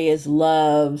 Friday is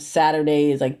love.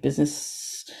 Saturday is like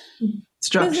business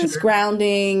structure, business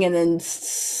grounding. And then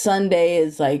Sunday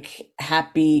is like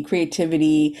happy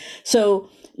creativity. So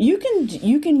you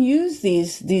can use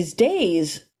these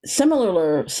days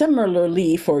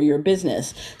similarly for your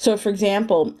business. So for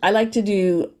example, I like to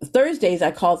do Thursdays.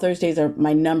 I call Thursdays are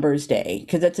my numbers day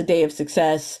because that's a day of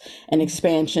success and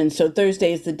expansion. So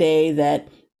Thursday is the day that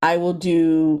I will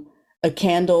do a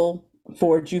candle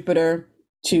for Jupiter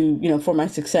for my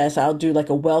success. I'll do like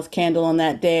a wealth candle on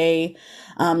that day.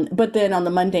 But then on the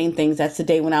mundane things, that's the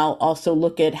day when I'll also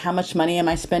look at how much money am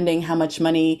I spending? How much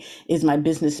money is my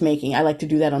business making? I like to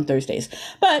do that on Thursdays.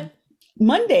 But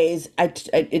Mondays,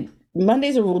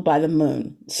 Mondays are ruled by the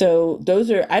moon. So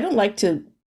I don't like to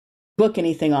book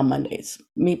anything on Mondays.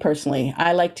 Me personally,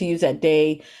 I like to use that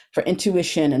day for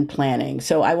intuition and planning.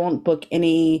 So I won't book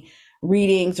any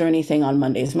readings or anything on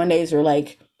Mondays. Mondays are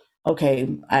like, okay,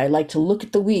 I like to look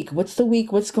at the week. What's the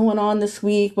week? What's going on this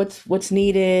week? What's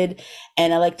needed?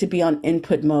 And I like to be on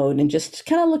input mode and just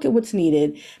kind of look at what's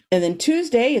needed. And then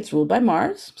Tuesday, it's ruled by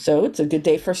Mars. So it's a good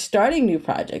day for starting new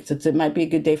projects. It might be a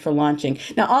good day for launching.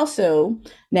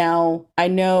 Now I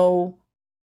know,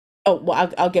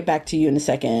 I'll get back to you in a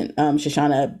second,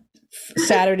 Shoshana.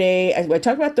 Saturday, I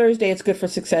talked about Thursday, it's good for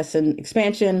success and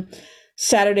expansion.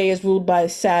 Saturday is ruled by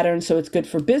Saturn, so it's good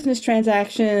for business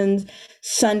transactions.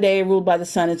 Sunday, ruled by the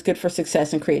sun, it's good for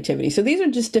success and creativity. So these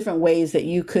are just different ways that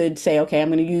you could say, okay,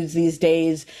 I'm going to use these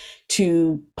days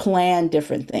to plan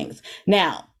different things.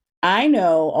 Now, I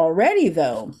know already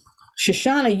though,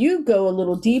 Shoshana, you go a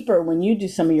little deeper when you do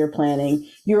some of your planning.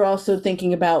 You're also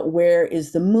thinking about where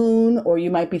is the moon, or you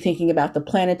might be thinking about the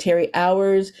planetary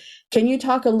hours. Can you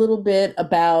talk a little bit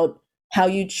about how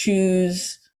you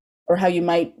choose or how you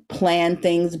might plan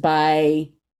things by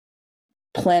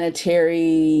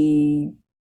planetary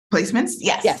Placements?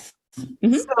 Yes. yes.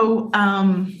 Mm-hmm. So,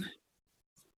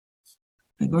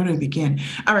 where do I begin?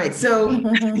 All right. So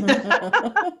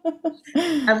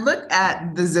I look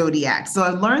at the zodiac. So I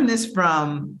learned this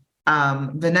from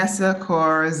Vanessa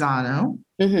Corazano,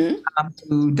 Mm-hmm.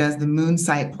 who does the Moon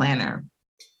Site Planner.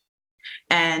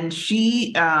 And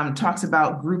she talks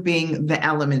about grouping the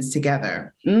elements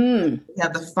together. Mm. We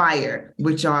have the fire,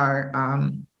 which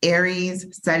are Aries,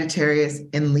 Sagittarius,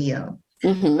 and Leo.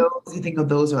 Mm-hmm. Those, you think of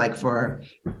those are like for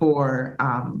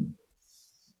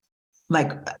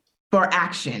like for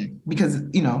action, because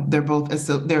they're both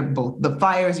the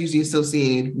fire is usually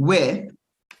associated with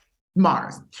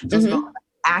Mars. So it's about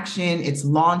action, it's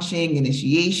launching,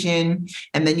 initiation.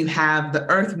 And then you have the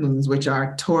earth moons, which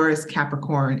are Taurus,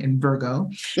 Capricorn, and Virgo.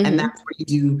 And that's where you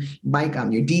do like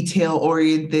your detail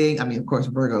oriented thing. I mean, of course,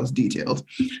 Virgo's detailed.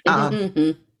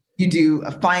 You do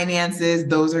finances,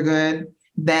 those are good.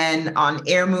 Then on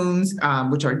air moons,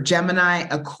 which are Gemini,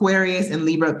 Aquarius, and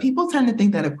Libra. People tend to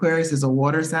think that Aquarius is a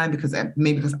water sign because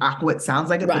Aqua, it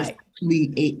sounds like it, but it's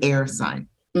actually an air sign.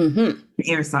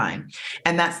 Air sign.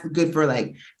 And that's good for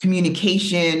like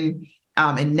communication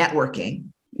and networking.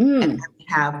 And then we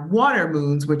have water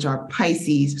moons, which are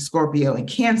Pisces, Scorpio, and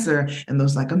Cancer. And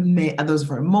those those are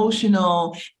for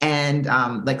emotional and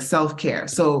like self-care.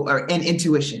 And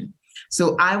intuition.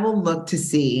 So I will look to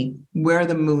see where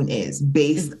the moon is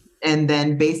and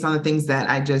then based on the things that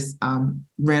I just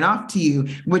ran off to you,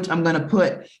 which I'm going to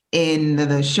put in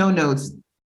the show notes.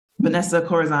 Vanessa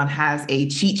Corazon has a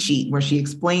cheat sheet where she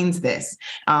explains this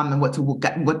and what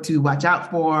to watch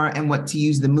out for and what to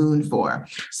use the moon for,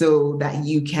 so that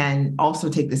you can also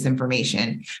take this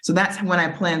information. So that's when I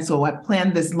plan. So I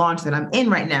planned this launch that I'm in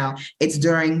right now. It's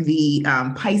during the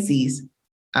Pisces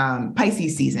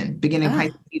season, beginning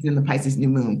Pisces season, the Pisces new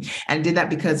moon. And I did that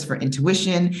because for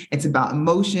intuition, it's about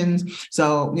emotions.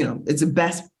 So, it's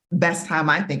the best time,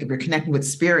 I think, if you're connecting with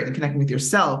spirit and connecting with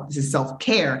yourself, this is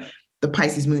self-care. The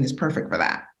Pisces moon is perfect for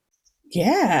that.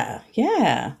 Yeah.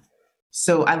 Yeah.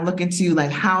 So I look into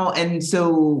and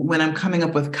so when I'm coming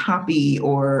up with copy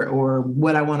or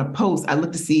what I want to post, I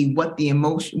look to see what the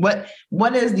emotion,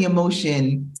 what is the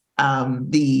emotion,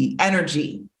 the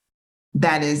energy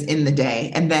that is in the day.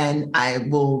 And then I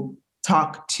will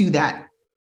talk to that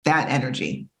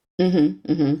energy.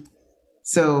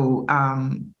 So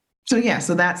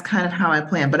that's kind of how I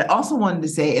plan. But I also wanted to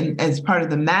say, and as part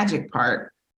of the magic part,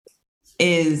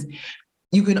 is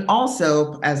you can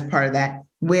also, as part of that,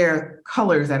 wear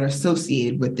colors that are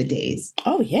associated with the days.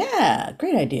 Oh, yeah.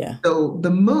 Great idea. So the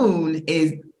moon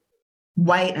is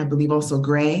white, I believe also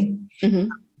gray.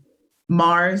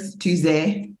 Mars,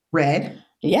 Tuesday, red.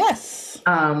 Yes.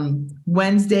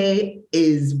 Wednesday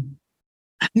is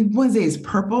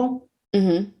purple,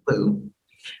 blue,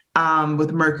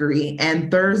 with Mercury. And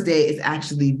Thursday is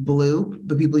actually blue,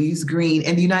 but people use green.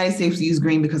 In the United States, we use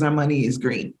green because our money is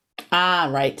green. Ah,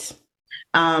 right.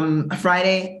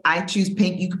 Friday, I choose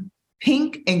pink.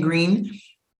 Pink and green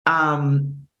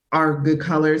are good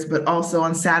colors, but also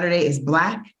on Saturday is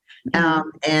black,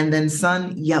 and then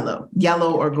sun, yellow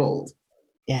or gold.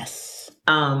 Yes.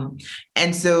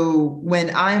 And so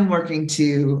when I'm working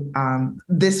to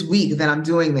this week that I'm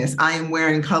doing this, I am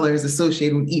wearing colors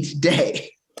associated with each day.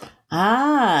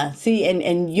 See,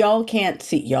 and y'all can't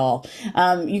see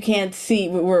you can't see,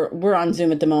 we're on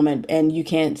Zoom at the moment and you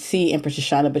can't see Empress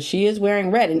Shoshana, but she is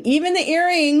wearing red. And even the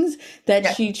earrings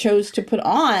that she chose to put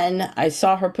on, I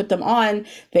saw her put them on,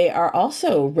 they are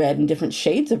also red in different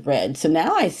shades of red. So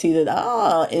now I see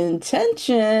that,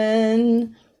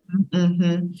 intention.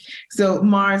 So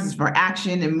Mars is for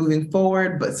action and moving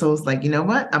forward, but so it's like, you know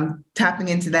what? I'm tapping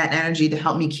into that energy to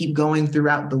help me keep going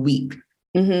throughout the week.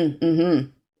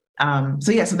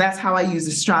 So that's how I use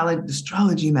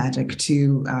astrology magic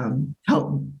to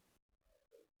help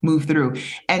move through.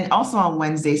 And also on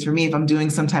Wednesdays, for me, if I'm doing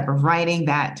some type of writing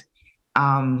that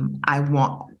I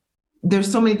want, there's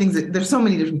so many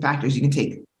different factors you can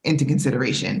take into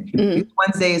consideration.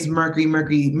 Wednesday is Mercury.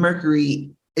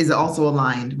 Mercury is also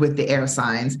aligned with the air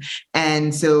signs.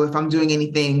 And so if I'm doing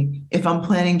anything, if I'm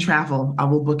planning travel, I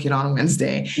will book it on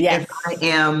Wednesday. Yes. If I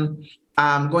am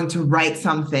going to write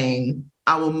something,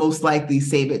 I will most likely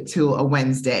save it till a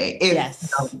Wednesday.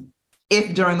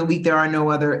 If during the week there are no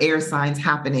other air signs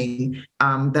happening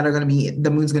that are going to be,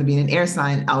 the moon's going to be in an air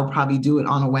sign, I'll probably do it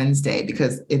on a Wednesday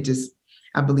because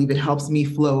I believe it helps me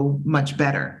flow much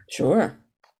better. Sure.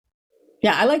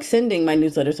 Yeah, I like sending my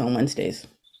newsletters on Wednesdays.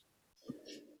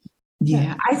 Yeah.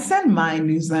 Yeah, I send my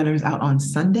newsletters out on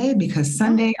Sunday because Oh,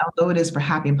 Sunday, although it is for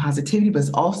happy and positivity, but it's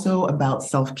also about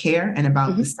self-care and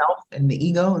about the mhm. self and the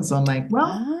ego. And so I'm like, well,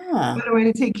 Ah. better way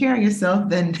to take care of yourself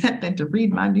than than to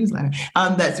read my newsletter.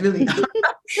 That's really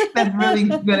that's really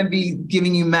going to be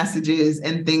giving you messages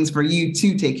and things for you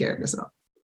to take care of yourself.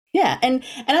 Yeah, and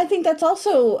I think that's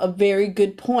also a very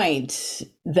good point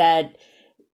that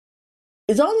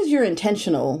as long as you're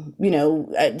intentional,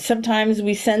 sometimes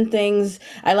we send things,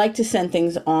 I like to send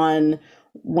things on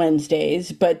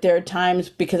Wednesdays, but there are times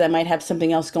because I might have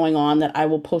something else going on that I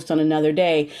will post on another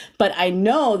day, but I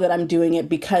know that I'm doing it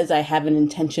because I have an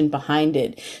intention behind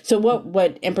it. So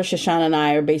what Empress Shoshana and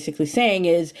I are basically saying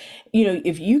is,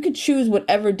 if you could choose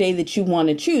whatever day that you want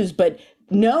to choose, but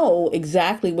know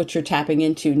exactly what you're tapping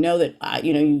into, know that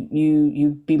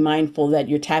you be mindful that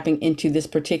you're tapping into this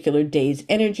particular day's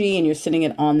energy and you're sending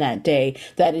it on that day,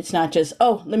 that it's not just,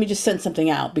 oh, let me just send something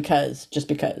out because just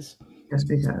because. Just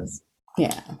because.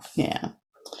 Yeah, yeah.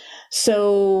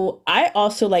 So I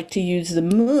also like to use the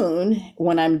moon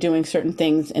when I'm doing certain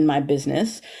things in my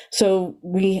business. So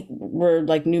we're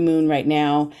like new moon right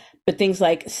now, but things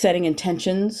like setting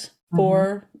intentions Mhm.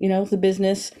 for, the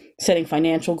business, setting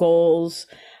financial goals,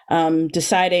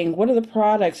 deciding what are the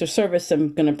products or service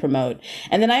I'm going to promote.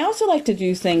 And then I also like to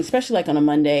do things, especially like on a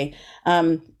Monday.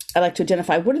 I like to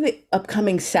identify what are the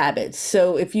upcoming Sabbats.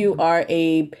 So if you are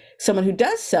someone who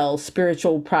does sell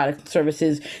spiritual products and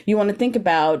services, you want to think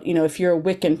about, if you're a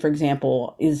Wiccan, for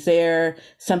example, is there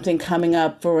something coming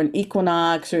up for an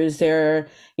equinox, or is there,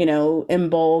 in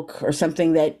bulk or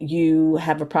something that you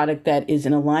have a product that is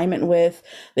in alignment with?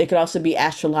 There could also be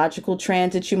astrological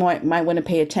transits you might want to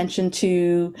pay attention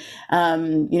to.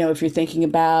 If you're thinking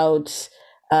about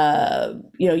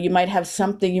you might have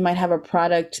something, you might have a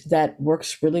product that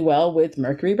works really well with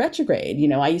Mercury retrograde.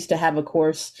 I used to have a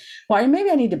course, well, maybe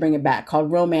I need to bring it back,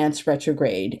 called Romance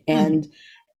Retrograde. Mhm. And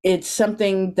it's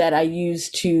something that I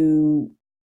use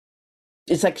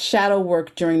it's like shadow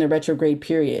work during the retrograde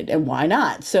period. And why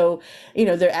not? So,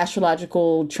 there are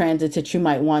astrological transits that you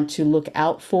might want to look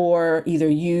out for, either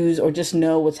use or just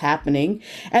know what's happening.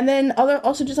 And then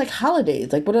also just like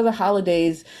holidays, like what are the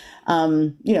holidays,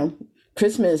 um, you know,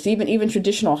 Christmas, even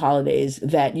traditional holidays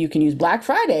that you can use. Black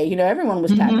Friday, everyone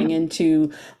was tapping Mhm.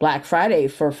 into Black Friday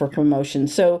for promotion.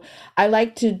 So I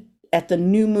like to, at the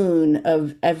new moon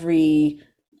of every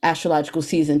astrological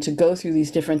season, to go through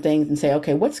these different things and say,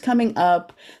 okay, what's coming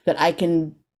up that I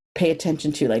can pay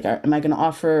attention to? Like, am I going to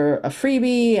offer a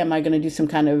freebie? Am I going to do some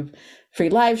kind of free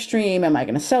live stream? Am I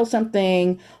going to sell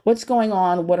something? What's going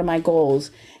on? What are my goals?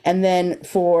 And then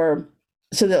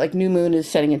so that like new moon is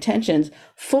setting intentions,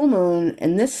 full moon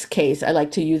in this case I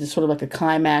like to use as sort of like a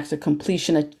climax, a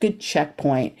completion, a good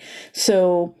checkpoint.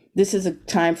 So this is a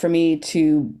time for me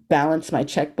to balance my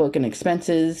checkbook and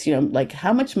expenses, like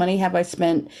how much money have I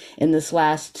spent in this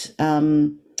last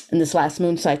moon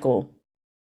cycle.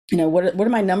 What are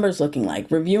my numbers looking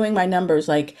like? Reviewing my numbers,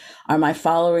 like, is my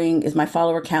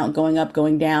follower count going up,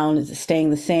 going down? Is it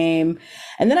staying the same?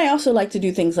 And then I also like to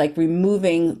do things like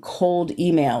removing cold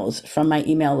emails from my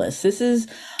email list. This is,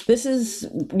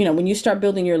 when you start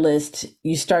building your list,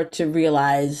 you start to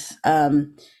realize,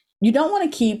 you don't want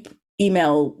to keep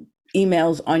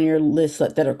emails on your list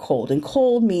that are cold. And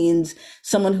cold means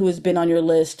someone who has been on your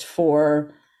list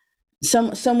for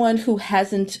someone who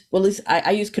hasn't, well, at least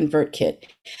I use ConvertKit.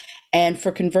 And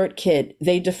for ConvertKit,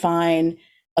 they define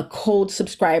a cold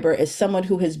subscriber as someone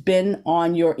who has been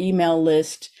on your email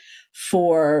list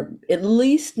for at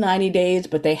least 90 days,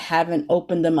 but they haven't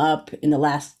opened them up in the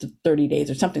last 30 days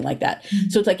or something like that.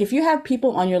 So it's like if you have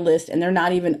people on your list and they're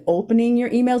not even opening your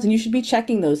emails, and you should be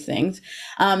checking those things.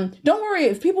 Don't worry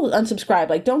if people unsubscribe,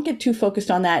 like don't get too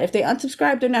focused on that. If they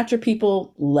unsubscribe, they're not your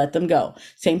people, let them go.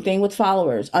 Same thing with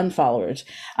unfollowers.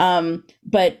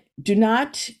 But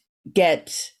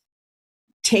get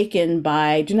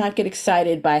do not get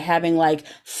excited by having like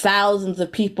thousands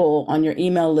of people on your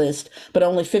email list, but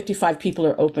only 55 people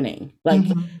are opening. Like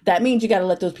Mhm. that means you got to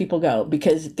let those people go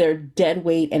because they're dead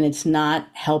weight and it's not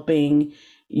helping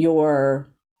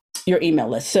your email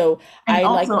list. So And I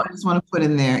like, also, I just want to put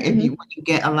in there, if you mhm. when you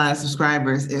get a lot of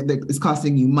subscribers, it's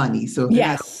costing you money. So if they're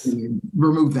not Yes, opening it,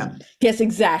 remove them. yes,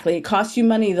 exactly. It costs you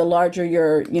money the larger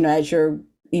as your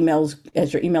email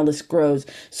list grows.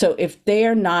 So if they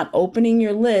are not opening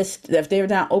your list, if they're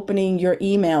not opening your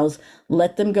emails,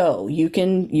 let them go. You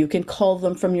can call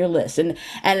them from your list. And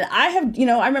I have,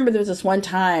 I remember there was this one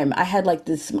time I had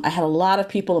a lot of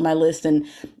people on my list, and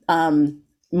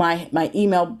my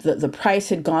email, the price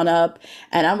had gone up,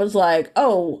 and I was like,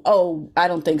 oh, I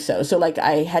don't think so. So like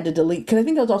I had to delete, because I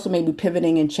think I was also maybe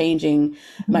pivoting and changing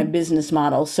my Mhm. business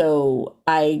model. So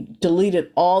I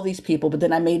deleted all these people, but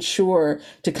then I made sure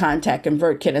to contact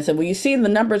ConvertKit. I said, well, you see the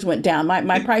numbers went down.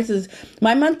 My prices,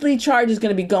 my monthly charge is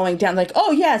going to be going down. Like,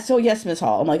 oh yes, so yes, Miss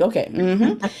Hall. I'm like, okay,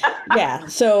 yeah.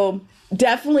 So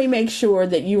definitely make sure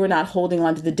that you are not holding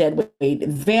on to the dead weight.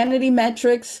 Vanity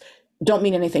metrics don't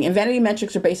mean anything. And vanity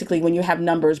metrics are basically when you have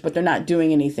numbers, but they're not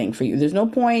doing anything for you. There's no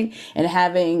point in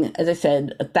having, as I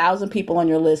said, 1,000 people on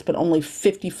your list, but only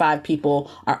 55 people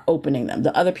are opening them.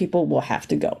 The other people will have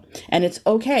to go. And it's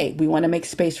okay. We want to make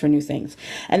space for new things.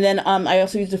 And then I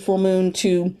also use the full moon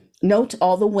to note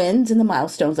all the wins and the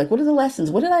milestones. Like, what are the lessons?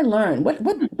 What did I learn? What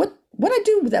I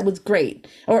do that was great,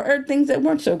 or things that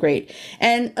weren't so great.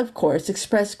 And of course,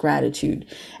 express gratitude.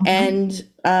 Mhm.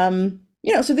 And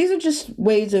so these are just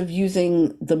ways of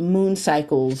using the moon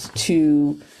cycles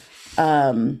to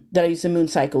that I use the moon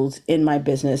cycles in my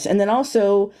business. And then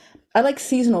also I like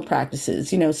seasonal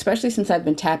practices, especially since I've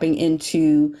been tapping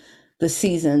into the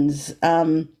seasons.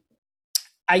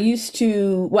 I used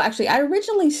to, well, actually, I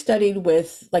originally studied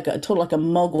with like a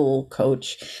mogul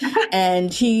coach,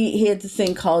 and he had this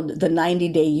thing called the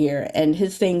 90-day year. And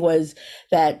his thing was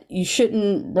that you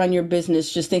shouldn't run your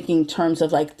business just thinking in terms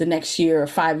of like the next year or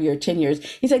 5 year, 10 years.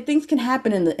 He's like, things can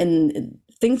happen in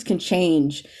things can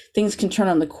change, things can turn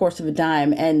on the course of a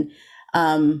dime. And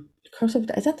course of,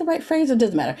 is that the right phrase? It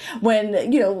doesn't matter. When,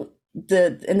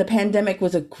 the pandemic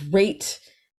was a great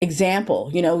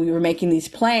example. We were making these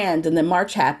plans, and then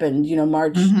March happened,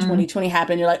 March Mhm. 2020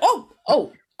 happened. You're like,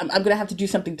 oh, I'm going to have to do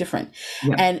something different.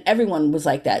 Yeah. And everyone was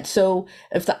like that. So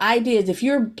if the idea is, if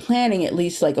you're planning at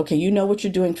least like, okay, you know what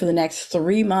you're doing for the next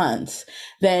 3 months,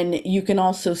 then you can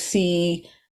also see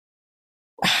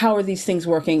how are these things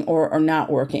working or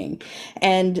not working.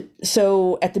 And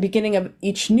so at the beginning of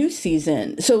each new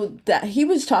season, so that he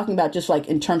was talking about just like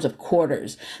in terms of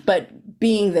quarters, but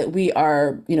being that we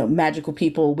are, magical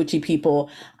people, witchy people,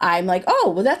 I'm like,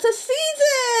 oh, well, that's a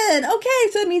season.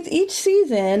 Okay, so it means each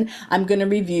season I'm going to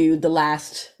review the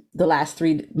last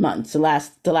 3 months, the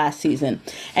last season,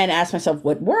 and ask myself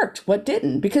what worked, what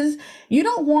didn't, because you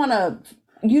don't want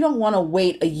to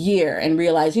wait a year and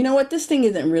realize, you know what, this thing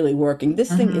isn't really working.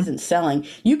 This thing Mhm. isn't selling.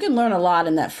 You can learn a lot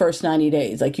in that first 90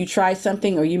 days. Like you try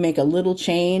something or you make a little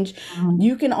change, Mhm.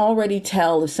 you can already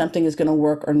tell if something is going to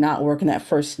work or not work in that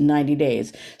first 90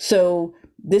 days. So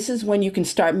this is when you can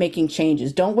start making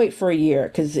changes. Don't wait for a year,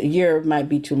 because a year might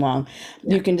be too long.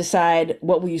 You Yeah. can decide,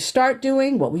 what will you start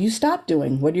doing? What will you stop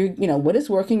doing? What is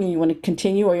working and you want to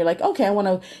continue, or you're like, okay, I want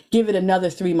to give it another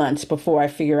 3 months before I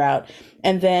figure out.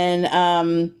 And then,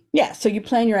 yeah, so you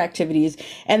plan your activities.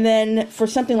 And then for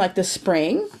something like the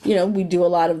spring, we do a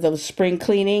lot of those spring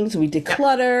cleanings. We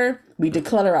declutter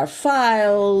our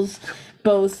files,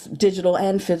 both digital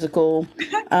and physical.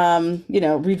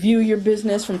 Review your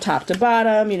business from top to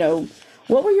bottom.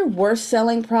 What were your worst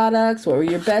selling products? What were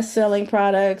your best selling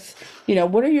products?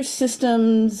 What are your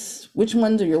systems? Which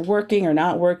ones are you working or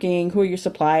not working? Who are your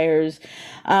suppliers?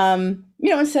 And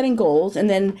setting goals. And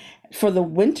then for the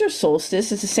winter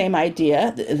solstice, it's the same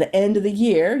idea. The end of the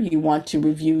year, you want to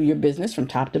review your business from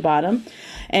top to bottom.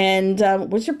 And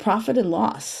what's your profit and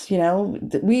loss?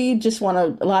 We just want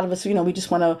to. A lot of us, we just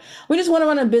want to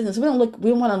run a business. We don't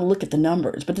want to look at the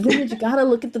numbers. But the thing is, you got to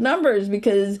look at the numbers,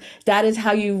 because that is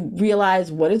how you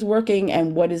realize what is working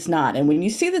and what is not. And when you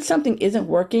see that something isn't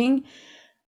working,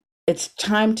 it's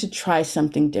time to try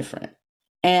something different.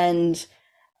 And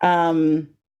um,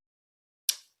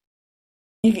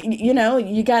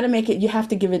 you got to make it. You have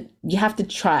to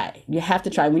try.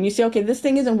 When you say, okay, this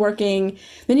thing isn't working,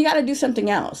 then you got to do something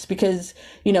else, because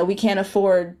we can't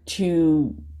afford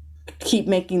to keep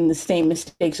making the same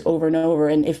mistakes over and over.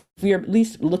 And if we're at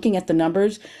least looking at the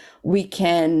numbers, we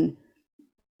can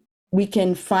we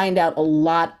can find out a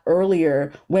lot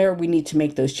earlier where we need to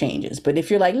make those changes. But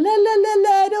if you're like, la, la, la,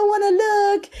 la, I don't want to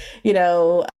look,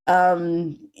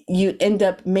 you end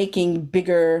up making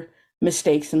bigger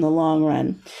mistakes in the long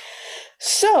run.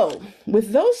 So,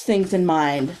 with those things in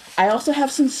mind, I also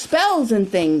have some spells and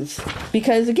things,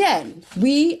 because again,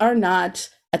 we are not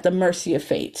at the mercy of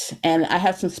fate. And I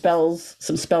have some spells,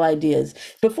 some spell ideas.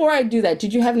 Before I do that,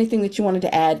 did you have anything that you wanted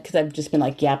to add? Because I've just been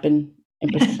like yapping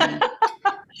in between.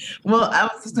 Well, I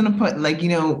was just going to put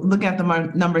look at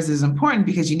the numbers is important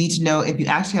because you need to know if you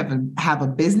actually have a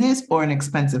business or an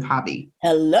expensive hobby.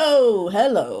 Hello,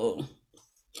 hello.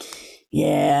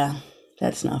 Yeah,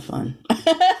 that's not fun.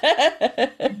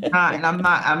 And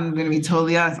I'm going to be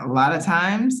totally honest. A lot of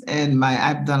times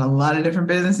I've done a lot of different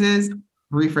businesses.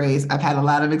 Rephrase, I've had a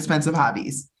lot of expensive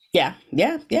hobbies. Yeah,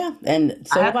 yeah, yeah. And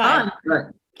I so have had I. fun,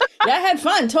 but Yeah, I had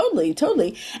fun. Totally,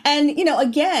 totally. And,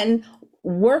 again,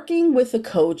 working with a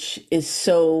coach is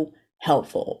so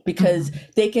helpful because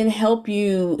Mhm. they can help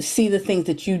you see the things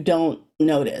that you don't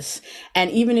notice. And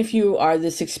even if you are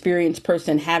this experienced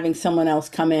person, having someone else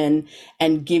come in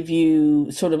and give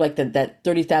you sort of like that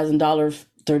 $30,000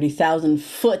 30,000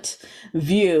 foot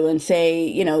view and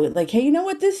say, like, hey, you know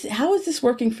what, how is this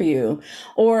working for you?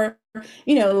 Or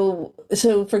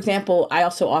so for example, I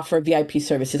also offer VIP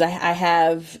services. I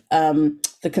have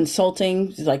the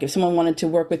consulting, like if someone wanted to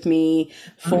work with me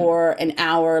for an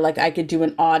hour, like I could do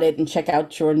an audit and check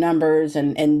out your numbers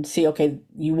and see, okay,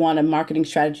 you want a marketing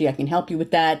strategy, I can help you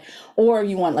with that. Or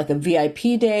you want like a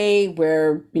VIP day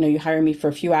where, you hire me for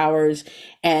a few hours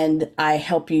and I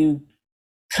help you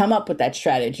come up with that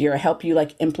strategy or help you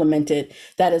like implement it.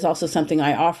 That is also something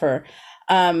I offer.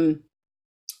 Um,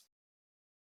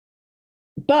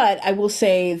 but I will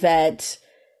say that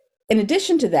in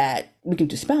addition to that, we can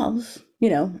do spells,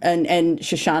 and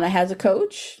Shoshana has a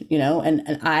coach,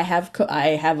 and I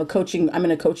have a coaching, I'm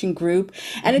in a coaching group,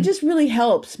 and it Mhm. just really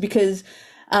helps because,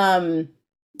 um,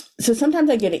 so sometimes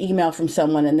I get an email from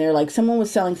someone and they're like, someone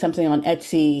was selling something on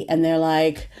Etsy and they're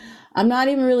like, I'm not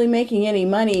even really making any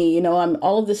money. I'm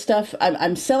all of this stuff.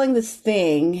 I'm selling this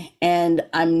thing and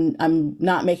I'm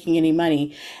not making any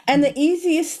money. And the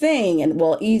easiest thing, and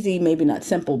well, easy, maybe not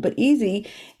simple, but easy,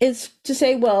 is to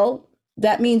say, well,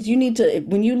 that means you need to,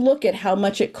 when you look at how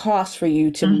much it costs for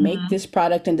you to make Mhm. this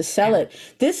product and to sell Yeah. it,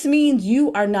 this means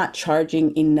you are not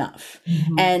charging enough.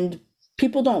 Mhm. And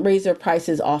people don't raise their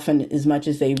prices often as much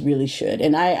as they really should.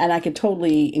 And I could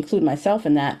totally include myself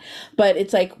in that. But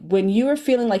it's like when you are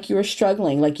feeling like you are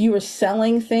struggling, like you are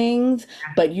selling things,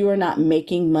 but you are not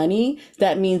making money,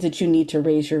 that means that you need to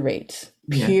raise your rates.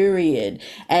 Yeah. Period.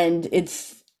 And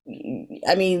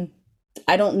I mean,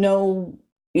 I don't know,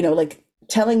 like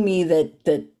telling me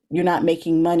that you're not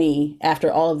making money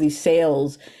after all of these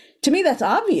sales. To me, that's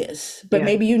obvious, but Yeah.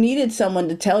 maybe you needed someone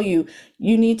to tell you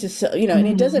you need to sell, and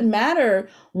it Mhm. doesn't matter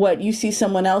what you see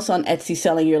someone else on Etsy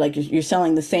selling. You're like, you're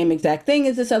selling the same exact thing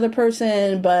as this other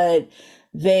person,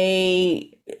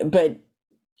 they, but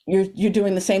you're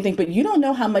doing the same thing, but you don't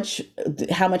know how much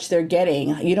they're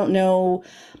getting. You don't know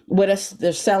what else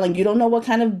they're selling. You don't know what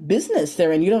kind of business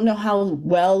they're in. You don't know how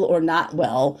well or not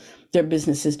well their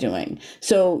business is doing.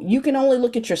 So you can only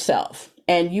look at yourself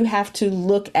and you have to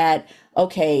look at,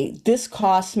 okay, this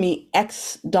costs me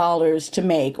X dollars to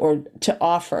make or to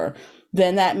offer.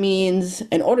 Then that means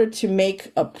in order to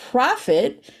make a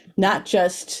profit, not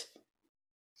just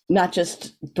not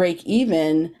just break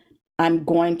even, I'm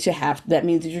going to have, that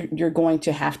means you're going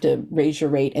to have to raise your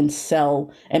rate and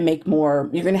sell and make more.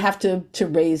 You're going to have to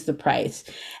raise the price.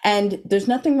 And there's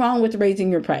nothing wrong with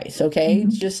raising your price, okay?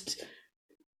 It's Mhm. just,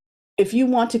 if you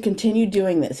want to continue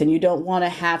doing this and you don't want to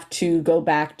have to go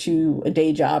back to a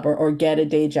day job or get a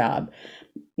day job,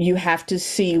 you have to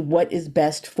see what is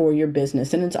best for your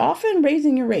business. And it's often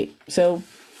raising your rate. So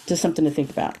just something to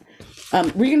think about.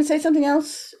 Were you going to say something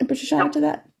else, Shoshana, No. to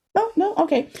that? Oh, no?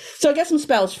 Okay. So I got some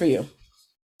spells for you.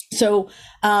 So,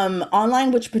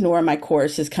 Online Witchpreneur, my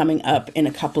course is coming up in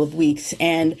a couple of weeks,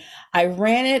 and I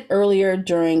ran it earlier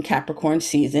during Capricorn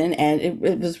season, and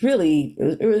it was really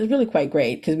quite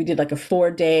great because we did like a 4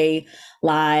 day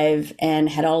live and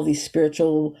had all these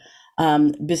spiritual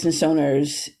business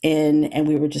owners in, and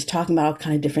we were just talking about all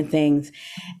kind of different things,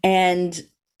 and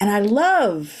I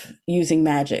love using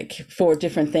magic for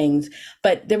different things,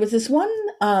 but there was this one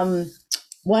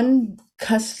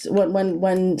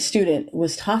student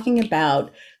was talking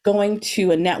about going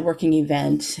to a networking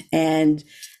event and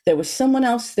there was someone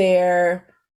else there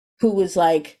who was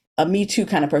like a me too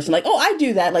kind of person, like, oh, I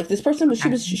do that. Like this person was she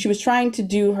Okay. was she was trying to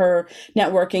do her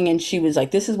networking and she was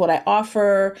like, this is what I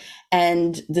offer.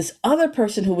 And this other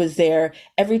person who was there,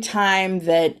 every time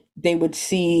that they would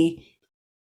see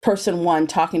person one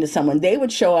talking to someone, they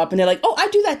would show up and they're like, oh, I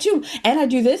do that too, and I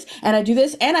do this and I do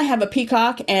this and I have a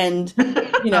peacock, and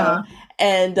you know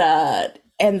Uh-huh.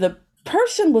 and the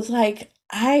person was like,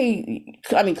 I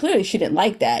mean, clearly she didn't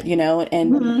like that,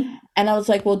 Mhm. and I was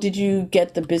like, well, did you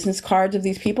get the business cards of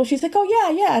these people? She's like, oh, yeah,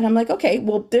 yeah. And I'm like, okay,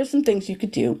 well, there's some things you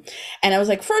could do. And I was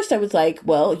like, first, I was like,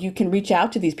 well, you can reach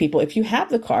out to these people. If you have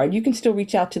the card, you can still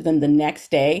reach out to them the next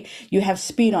day. You have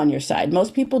speed on your side.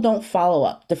 Most people don't follow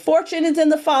up. The fortune is in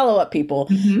the follow up, people.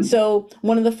 Mhm. So,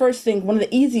 one of the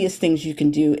easiest things you can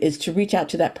do is to reach out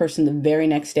to that person the very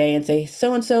next day and say,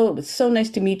 so and so, it was so nice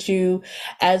to meet you.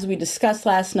 As we discussed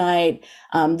last night,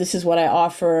 this is what I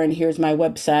offer, and here's my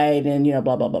website, and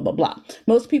blah blah blah blah blah. lot.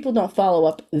 Most people don't follow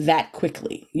up that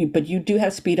quickly, but you do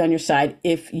have speed on your side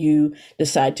if you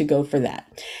decide to go for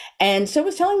that. And so I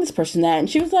was telling this person that, and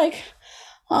she was like,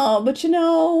 oh, but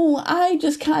I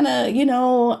just kind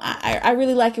of, I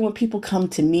really like it when people come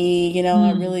to me,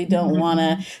 I really don't want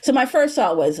to. So my first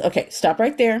thought was, okay, stop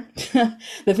right there.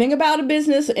 The thing about a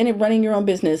business and running your own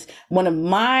business, one of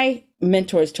my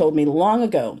mentors told me long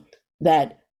ago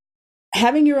that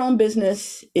having your own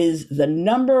business is the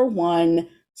number one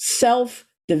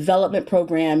self-development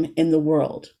program in the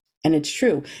world. And it's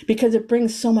true because it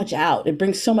brings so much out. It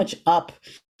brings so much up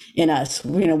in us,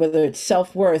 whether it's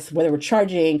self-worth, whether we're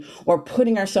charging or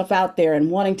putting ourselves out there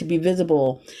and wanting to be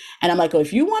visible. And I'm like, oh,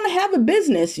 if you want to have a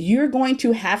business, you're going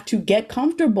to have to get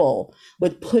comfortable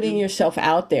with putting yourself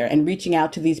out there and reaching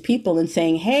out to these people and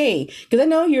saying, hey, because I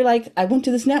know you're like, I went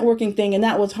to this networking thing and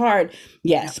that was hard.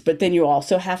 Yes, but then you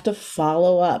also have to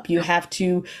follow up. You have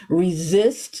to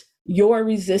resist your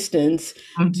resistance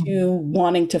to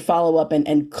wanting to follow up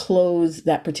and close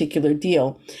that particular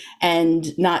deal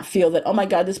and not feel that, oh my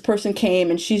God, this person came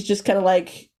and she's just kind of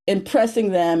like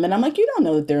impressing them. And I'm like, you don't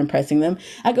know that they're impressing them.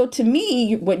 I go, to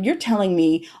me, what you're telling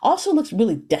me also looks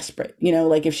really desperate.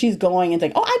 Like if she's going and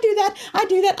like, oh, I do that, I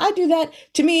do that, I do that.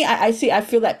 To me, I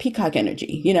feel that peacock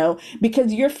energy,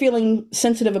 because you're feeling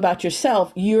sensitive about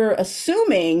yourself. You're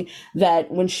assuming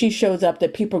that when she shows up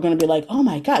that people are going to be like, oh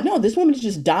my God, no, this woman is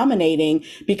just dominating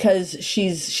because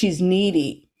she's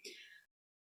needy.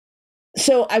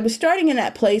 So I was starting in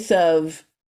that place of,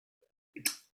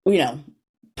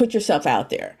 put yourself out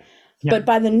there. Yeah. But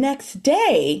by the next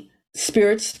day,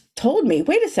 spirits told me,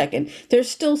 wait a second, there's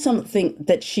still something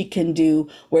that she can do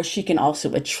where she can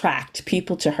also attract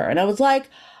people to her. And I was like,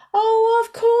 oh,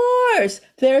 of course,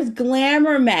 there's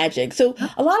glamour magic. So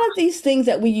a lot of these things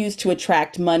that we use to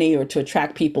attract money or to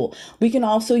attract people, we can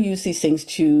also use these things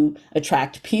to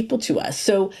attract people to us.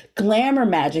 So glamour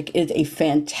magic is a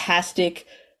fantastic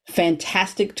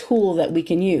tool that we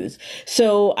can use.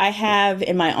 So I have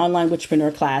in my online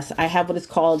Witchpreneur class, I have what is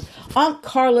called Aunt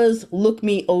Carla's Look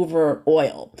Me Over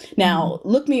oil. Now,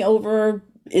 Look Me Over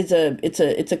is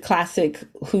it's a classic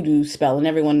hoodoo spell, and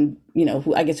everyone,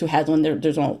 who has one,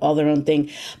 there's all their own thing.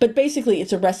 But basically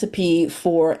it's a recipe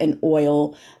for an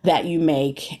oil that you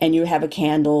make, and you have a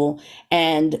candle,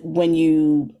 and when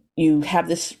you have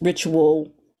this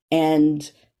ritual, and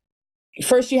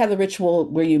first you have the ritual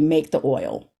where you make the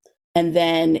oil. And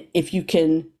then if you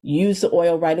can use the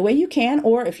oil right away, you can,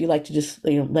 or if you like to just,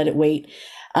 let it wait.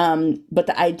 But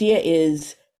the idea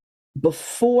is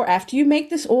after you make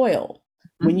this oil,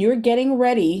 when you're getting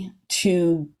ready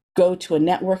to go to a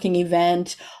networking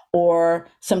event or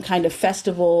some kind of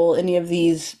festival, any of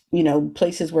these,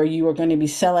 places where you are going to be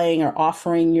selling or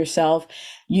offering yourself,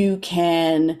 you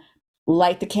can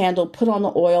light the candle, put on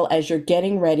the oil as you're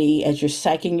getting ready, as you're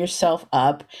psyching yourself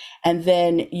up, and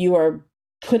then you are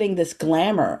putting this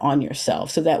glamour on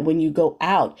yourself so that when you go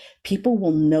out, people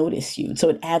will notice you. So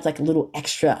it adds like a little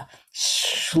extra,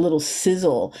 little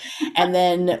sizzle. And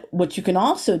then what you can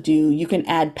also do, you can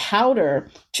add powder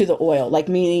to the oil, like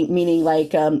meaning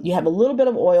like you have a little bit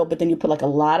of oil, but then you put like a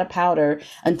lot of powder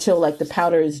until like the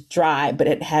powder is dry, but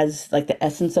it has like the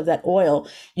essence of that oil.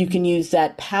 You can use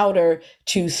that powder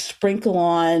to sprinkle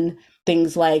on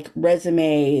things like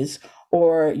resumes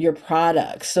or your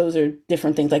products. Those are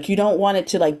different things. Like you don't want it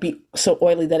to like be so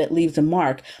oily that it leaves a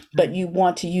mark, but you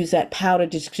want to use that powder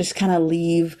to just kind of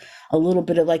leave a little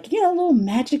bit of like, a little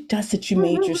magic dust that you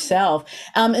made yourself.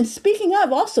 And speaking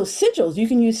of also sigils, you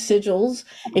can use sigils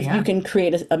if you can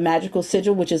create a magical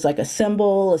sigil, which is like a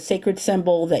symbol, a sacred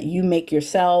symbol that you make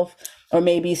yourself, or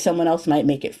maybe someone else might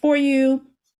make it for you.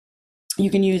 You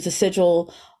can use a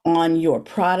sigil on your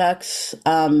products.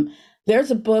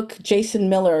 There's a book, Jason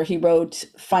Miller, he wrote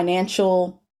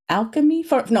Financial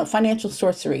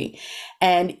Sorcery.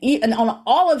 And on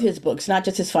all of his books, not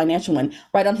just his financial one,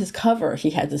 right on his cover,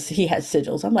 he has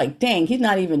sigils. I'm like, dang, he's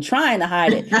not even trying to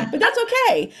hide it, but that's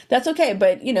okay. That's okay.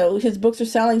 But his books are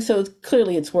selling, so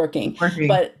clearly it's working.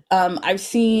 But I've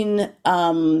seen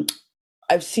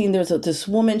there's this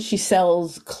woman, she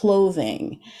sells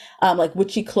clothing, like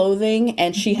witchy clothing,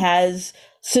 and she has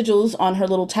sigils on her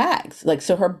little tags. Like,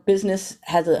 so her business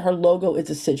has her logo is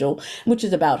a sigil, which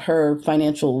is about her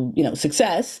financial,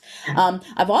 success.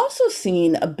 I've also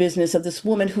seen a business of this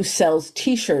woman who sells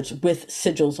t-shirts with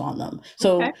sigils on them.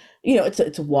 So,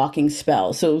 it's a walking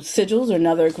spell. So sigils are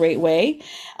another great way.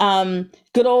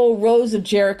 good old Rose of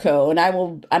Jericho. And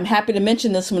I'm happy to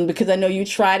mention this one because I know you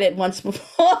tried it once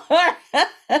before.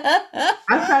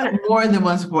 I've tried it more than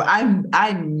once before.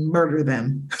 I murder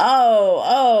them.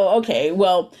 Okay.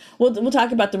 Well, we'll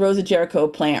talk about the Rose of Jericho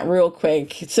plant real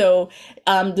quick. So,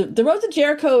 the Rose of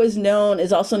Jericho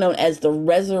is also known as the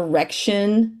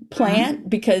resurrection Mhm. plant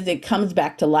because it comes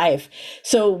back to life.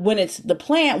 So when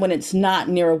it's not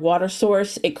near a water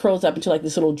source, it curls up into like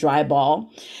this little dry ball.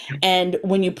 And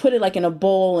when you put it like in a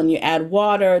bowl and you add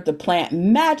water, the plant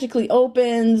magically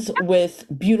opens with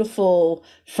beautiful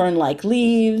fern-like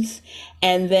leaves.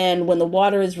 And then when the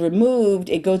water is removed,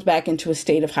 it goes back into a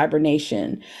state of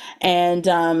hibernation. And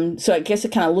so I guess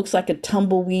it kind of looks like a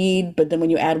tumbleweed, but then when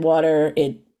you add water, Yeah,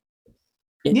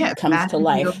 it it's comes to magically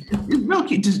life. open. It's real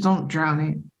cute. Just don't drown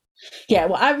it. Yeah,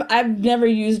 well, I've never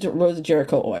used Rose of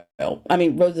Jericho oil. I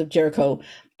mean, Rose of Jericho,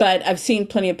 but I've seen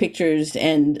plenty of pictures,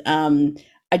 and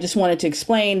I just wanted to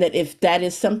explain that if that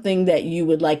is something that you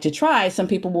would like to try, some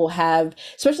people will have,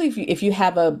 especially if you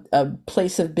have a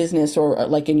place of business or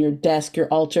like in your desk, your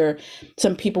altar,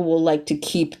 some people will like to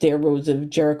keep their Rose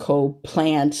of Jericho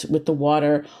plant with the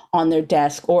water on their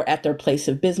desk or at their place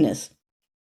of business.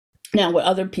 Now, what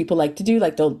other people like to do,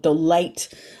 like they'll light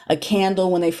a candle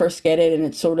when they first get it, and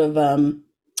it's sort of I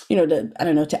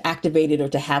don't know, to activate it or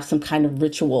to have some kind of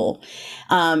ritual.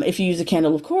 If you use a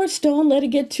candle, of course, don't let it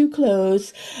get too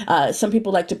close. Some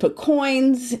people like to put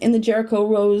coins in the Jericho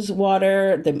rose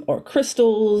water, or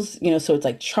crystals, so it's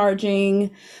like charging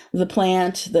the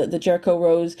plant, the Jericho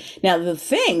rose. Now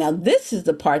this is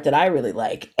the part that I really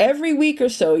like. Every week or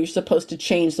so, you're supposed to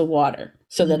change the water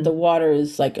so that the Mhm. water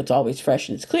is like it's always fresh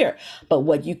and it's clear. But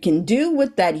what you can do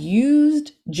with that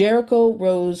used Jericho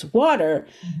rose water,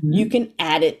 you Mhm. can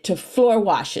add it to floor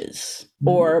washes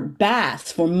or Mhm.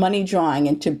 baths for money drawing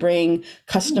and to bring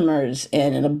customers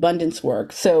in and abundance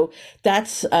work. So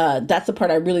that's the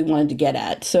part I really wanted to get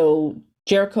at. So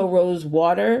Jericho rose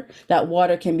water, that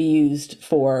water can be used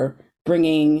for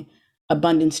bringing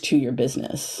abundance to your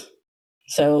business.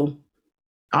 So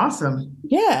Awesome.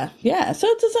 yeah. So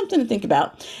it's just something to think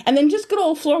about. And then just good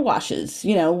old floor washes,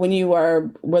 when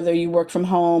whether you work from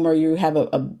home or you have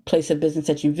a place of business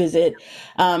that you visit,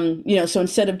 so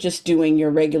instead of just doing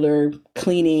your regular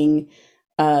cleaning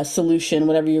solution,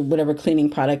 whatever cleaning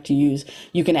product you use,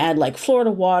 you can add like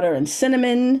Florida water and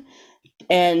cinnamon,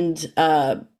 and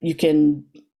you can.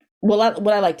 Well,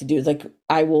 what I like to do is like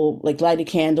I will like light a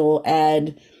candle,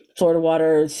 add Florida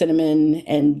water, cinnamon,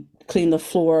 and clean the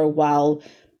floor while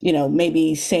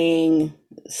maybe saying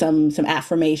some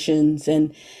affirmations.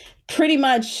 And pretty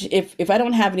much if I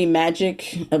don't have any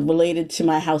magic related to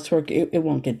my housework, it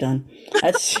won't get done.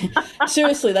 That's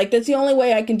seriously, like that's the only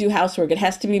way I can do housework. It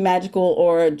has to be magical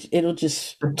or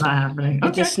That's not happening. it's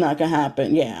Okay. just not gonna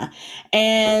happen. Yeah.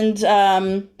 And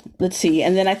let's see,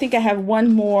 and then I think I have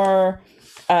one more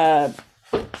uh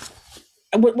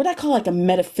what I call like a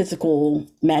metaphysical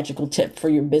magical tip for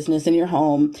your business and your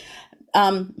home.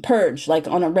 Purge like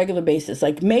on a regular basis,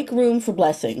 like make room for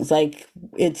blessings. Like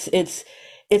it's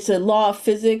a law of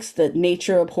physics that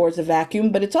nature abhors a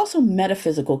vacuum, but it's also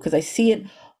metaphysical because I see it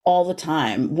all the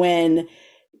time when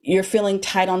you're feeling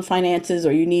tight on finances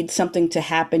or you need something to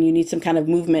happen, you need some kind of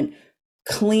movement.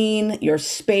 Clean your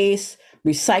space,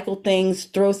 recycle things,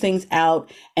 throw things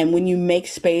out. And when you make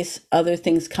space, other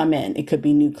things come in. It could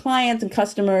be new clients and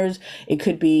customers, it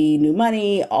could be new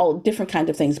money, all different kinds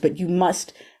of things, but you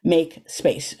must make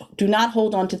space. Do not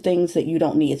hold on to things that you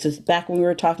don't need. So back when we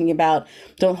were talking about,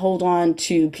 don't hold on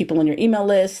to people on your email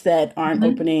list that aren't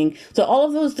Mhm. opening. So all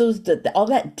of all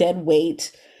that dead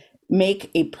weight, make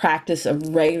a practice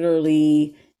of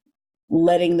regularly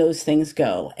letting those things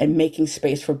go and making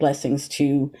space for blessings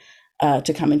to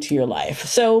come into your life.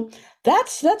 So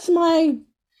that's my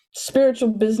spiritual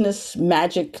business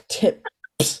magic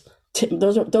tips.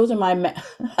 Those are my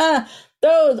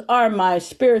those are my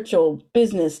spiritual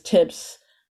business tips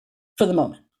for the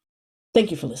moment.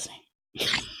 Thank you for listening.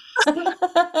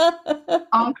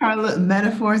 Oh, Carla,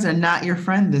 metaphors are not your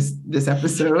friend this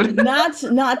episode.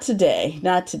 Not today,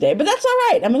 not today, but that's all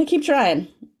right. I'm gonna keep trying.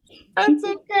 That's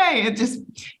okay. It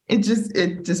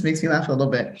just makes me laugh a little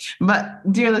bit. But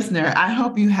dear listener, I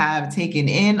hope you have taken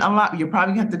in a lot. You'll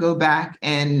probably have to go back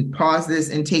and pause this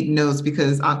and take notes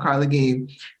because Aunt Carla gave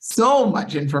so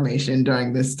much information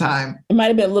during this time. It might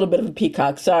have been a little bit of a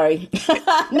peacock. Sorry.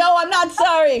 No, I'm not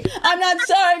sorry. I'm not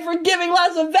sorry for giving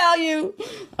lots of value.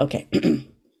 Okay.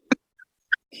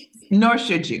 Nor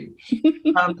should you.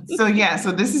 So yeah,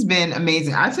 so this has been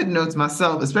amazing. I took notes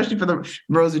myself, especially for the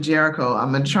Rose of Jericho.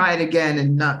 I'm gonna try it again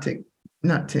and not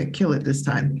to kill it this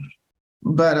time.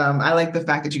 But I like the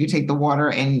fact that you can take the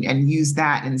water and use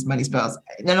that in as money spells.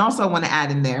 And also I want to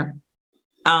add in there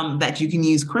that you can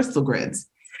use crystal grids.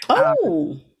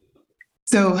 Oh.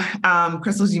 So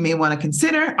crystals you may want to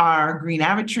consider are green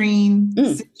aventurine,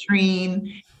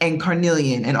 citrine, and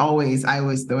carnelian. And I always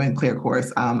throw in clear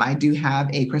quartz. I do have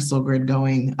a crystal grid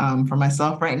going for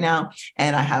myself right now.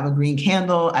 And I have a green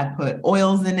candle. I put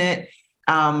oils in it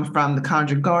from the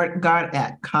Conjure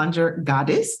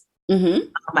Goddess.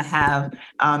 I have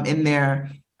in there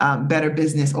Better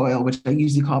Business oil, which I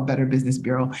usually call Better Business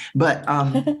Bureau. But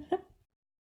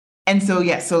and so,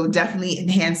 so definitely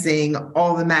enhancing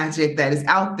all the magic that is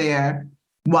out there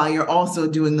while you're also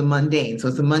doing the mundane. So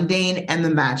it's the mundane and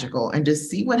the magical, and just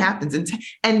see what happens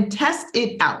and test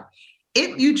it out.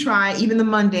 If you try even the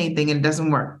mundane thing and it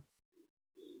doesn't work,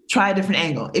 try a different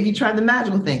angle. If you try the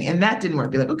magical thing and that didn't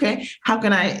work, be like, okay, how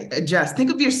can I adjust?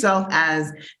 Think of yourself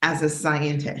as a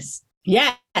scientist.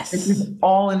 Yes. This is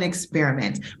all an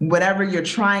experiment. Whatever you're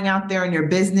trying out there in your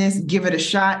business, give it a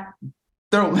shot.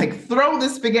 Throw the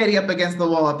spaghetti up against the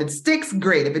wall. If it sticks,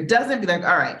 great. If it doesn't, be like,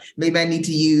 all right, maybe I need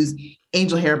to use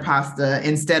angel hair pasta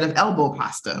instead of elbow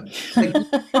pasta. Like,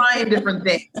 trying different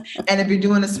things. And if you're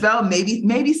doing a spell,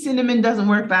 maybe cinnamon doesn't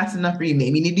work fast enough for you.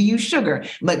 Maybe you need to use sugar.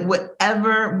 Like,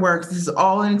 whatever works. This is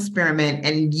all an experiment,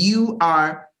 and you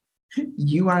are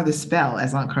the spell,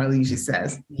 as Aunt Carly usually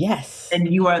says. Yes.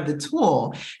 And you are the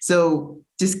tool. So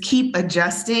just keep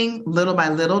adjusting little by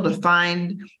little to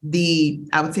find the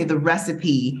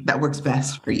recipe that works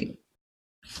best for you.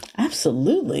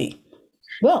 Absolutely.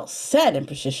 Well said,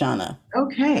 Empress Shoshana.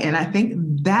 Okay. And I think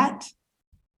that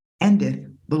endeth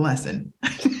the lesson.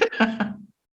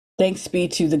 Thanks be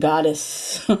to the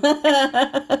goddess.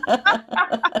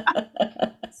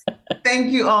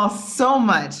 Thank you all so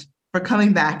much for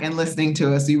coming back and listening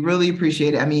to us. We really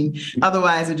appreciate it. I mean,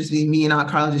 otherwise it'd just be me and Aunt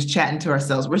Carla just chatting to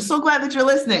ourselves. We're so glad that you're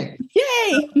listening.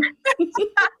 Yay!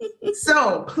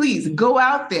 So please go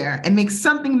out there and make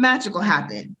something magical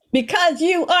happen. Because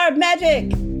you are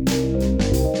magic.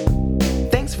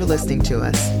 Thanks for listening to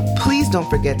us. Please don't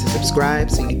forget to subscribe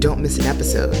so you don't miss an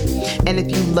episode. And if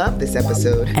you love this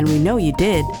episode, and we know you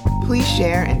did, please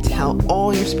share and tell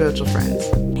all your spiritual friends.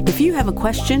 If you have a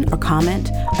question or comment,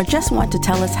 or just want to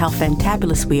tell us how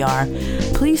fantabulous we are,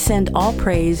 please send all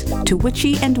praise to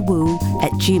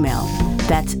witchyandwoo@gmail.com.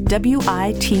 That's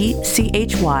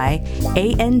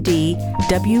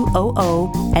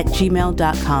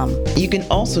witchyandwoo@gmail.com. You can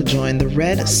also join the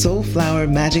Red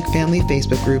Soulflower Magic Family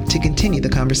Facebook group to continue the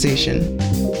conversation.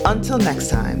 Until next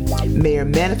time, may your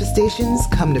manifestations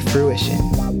come to fruition.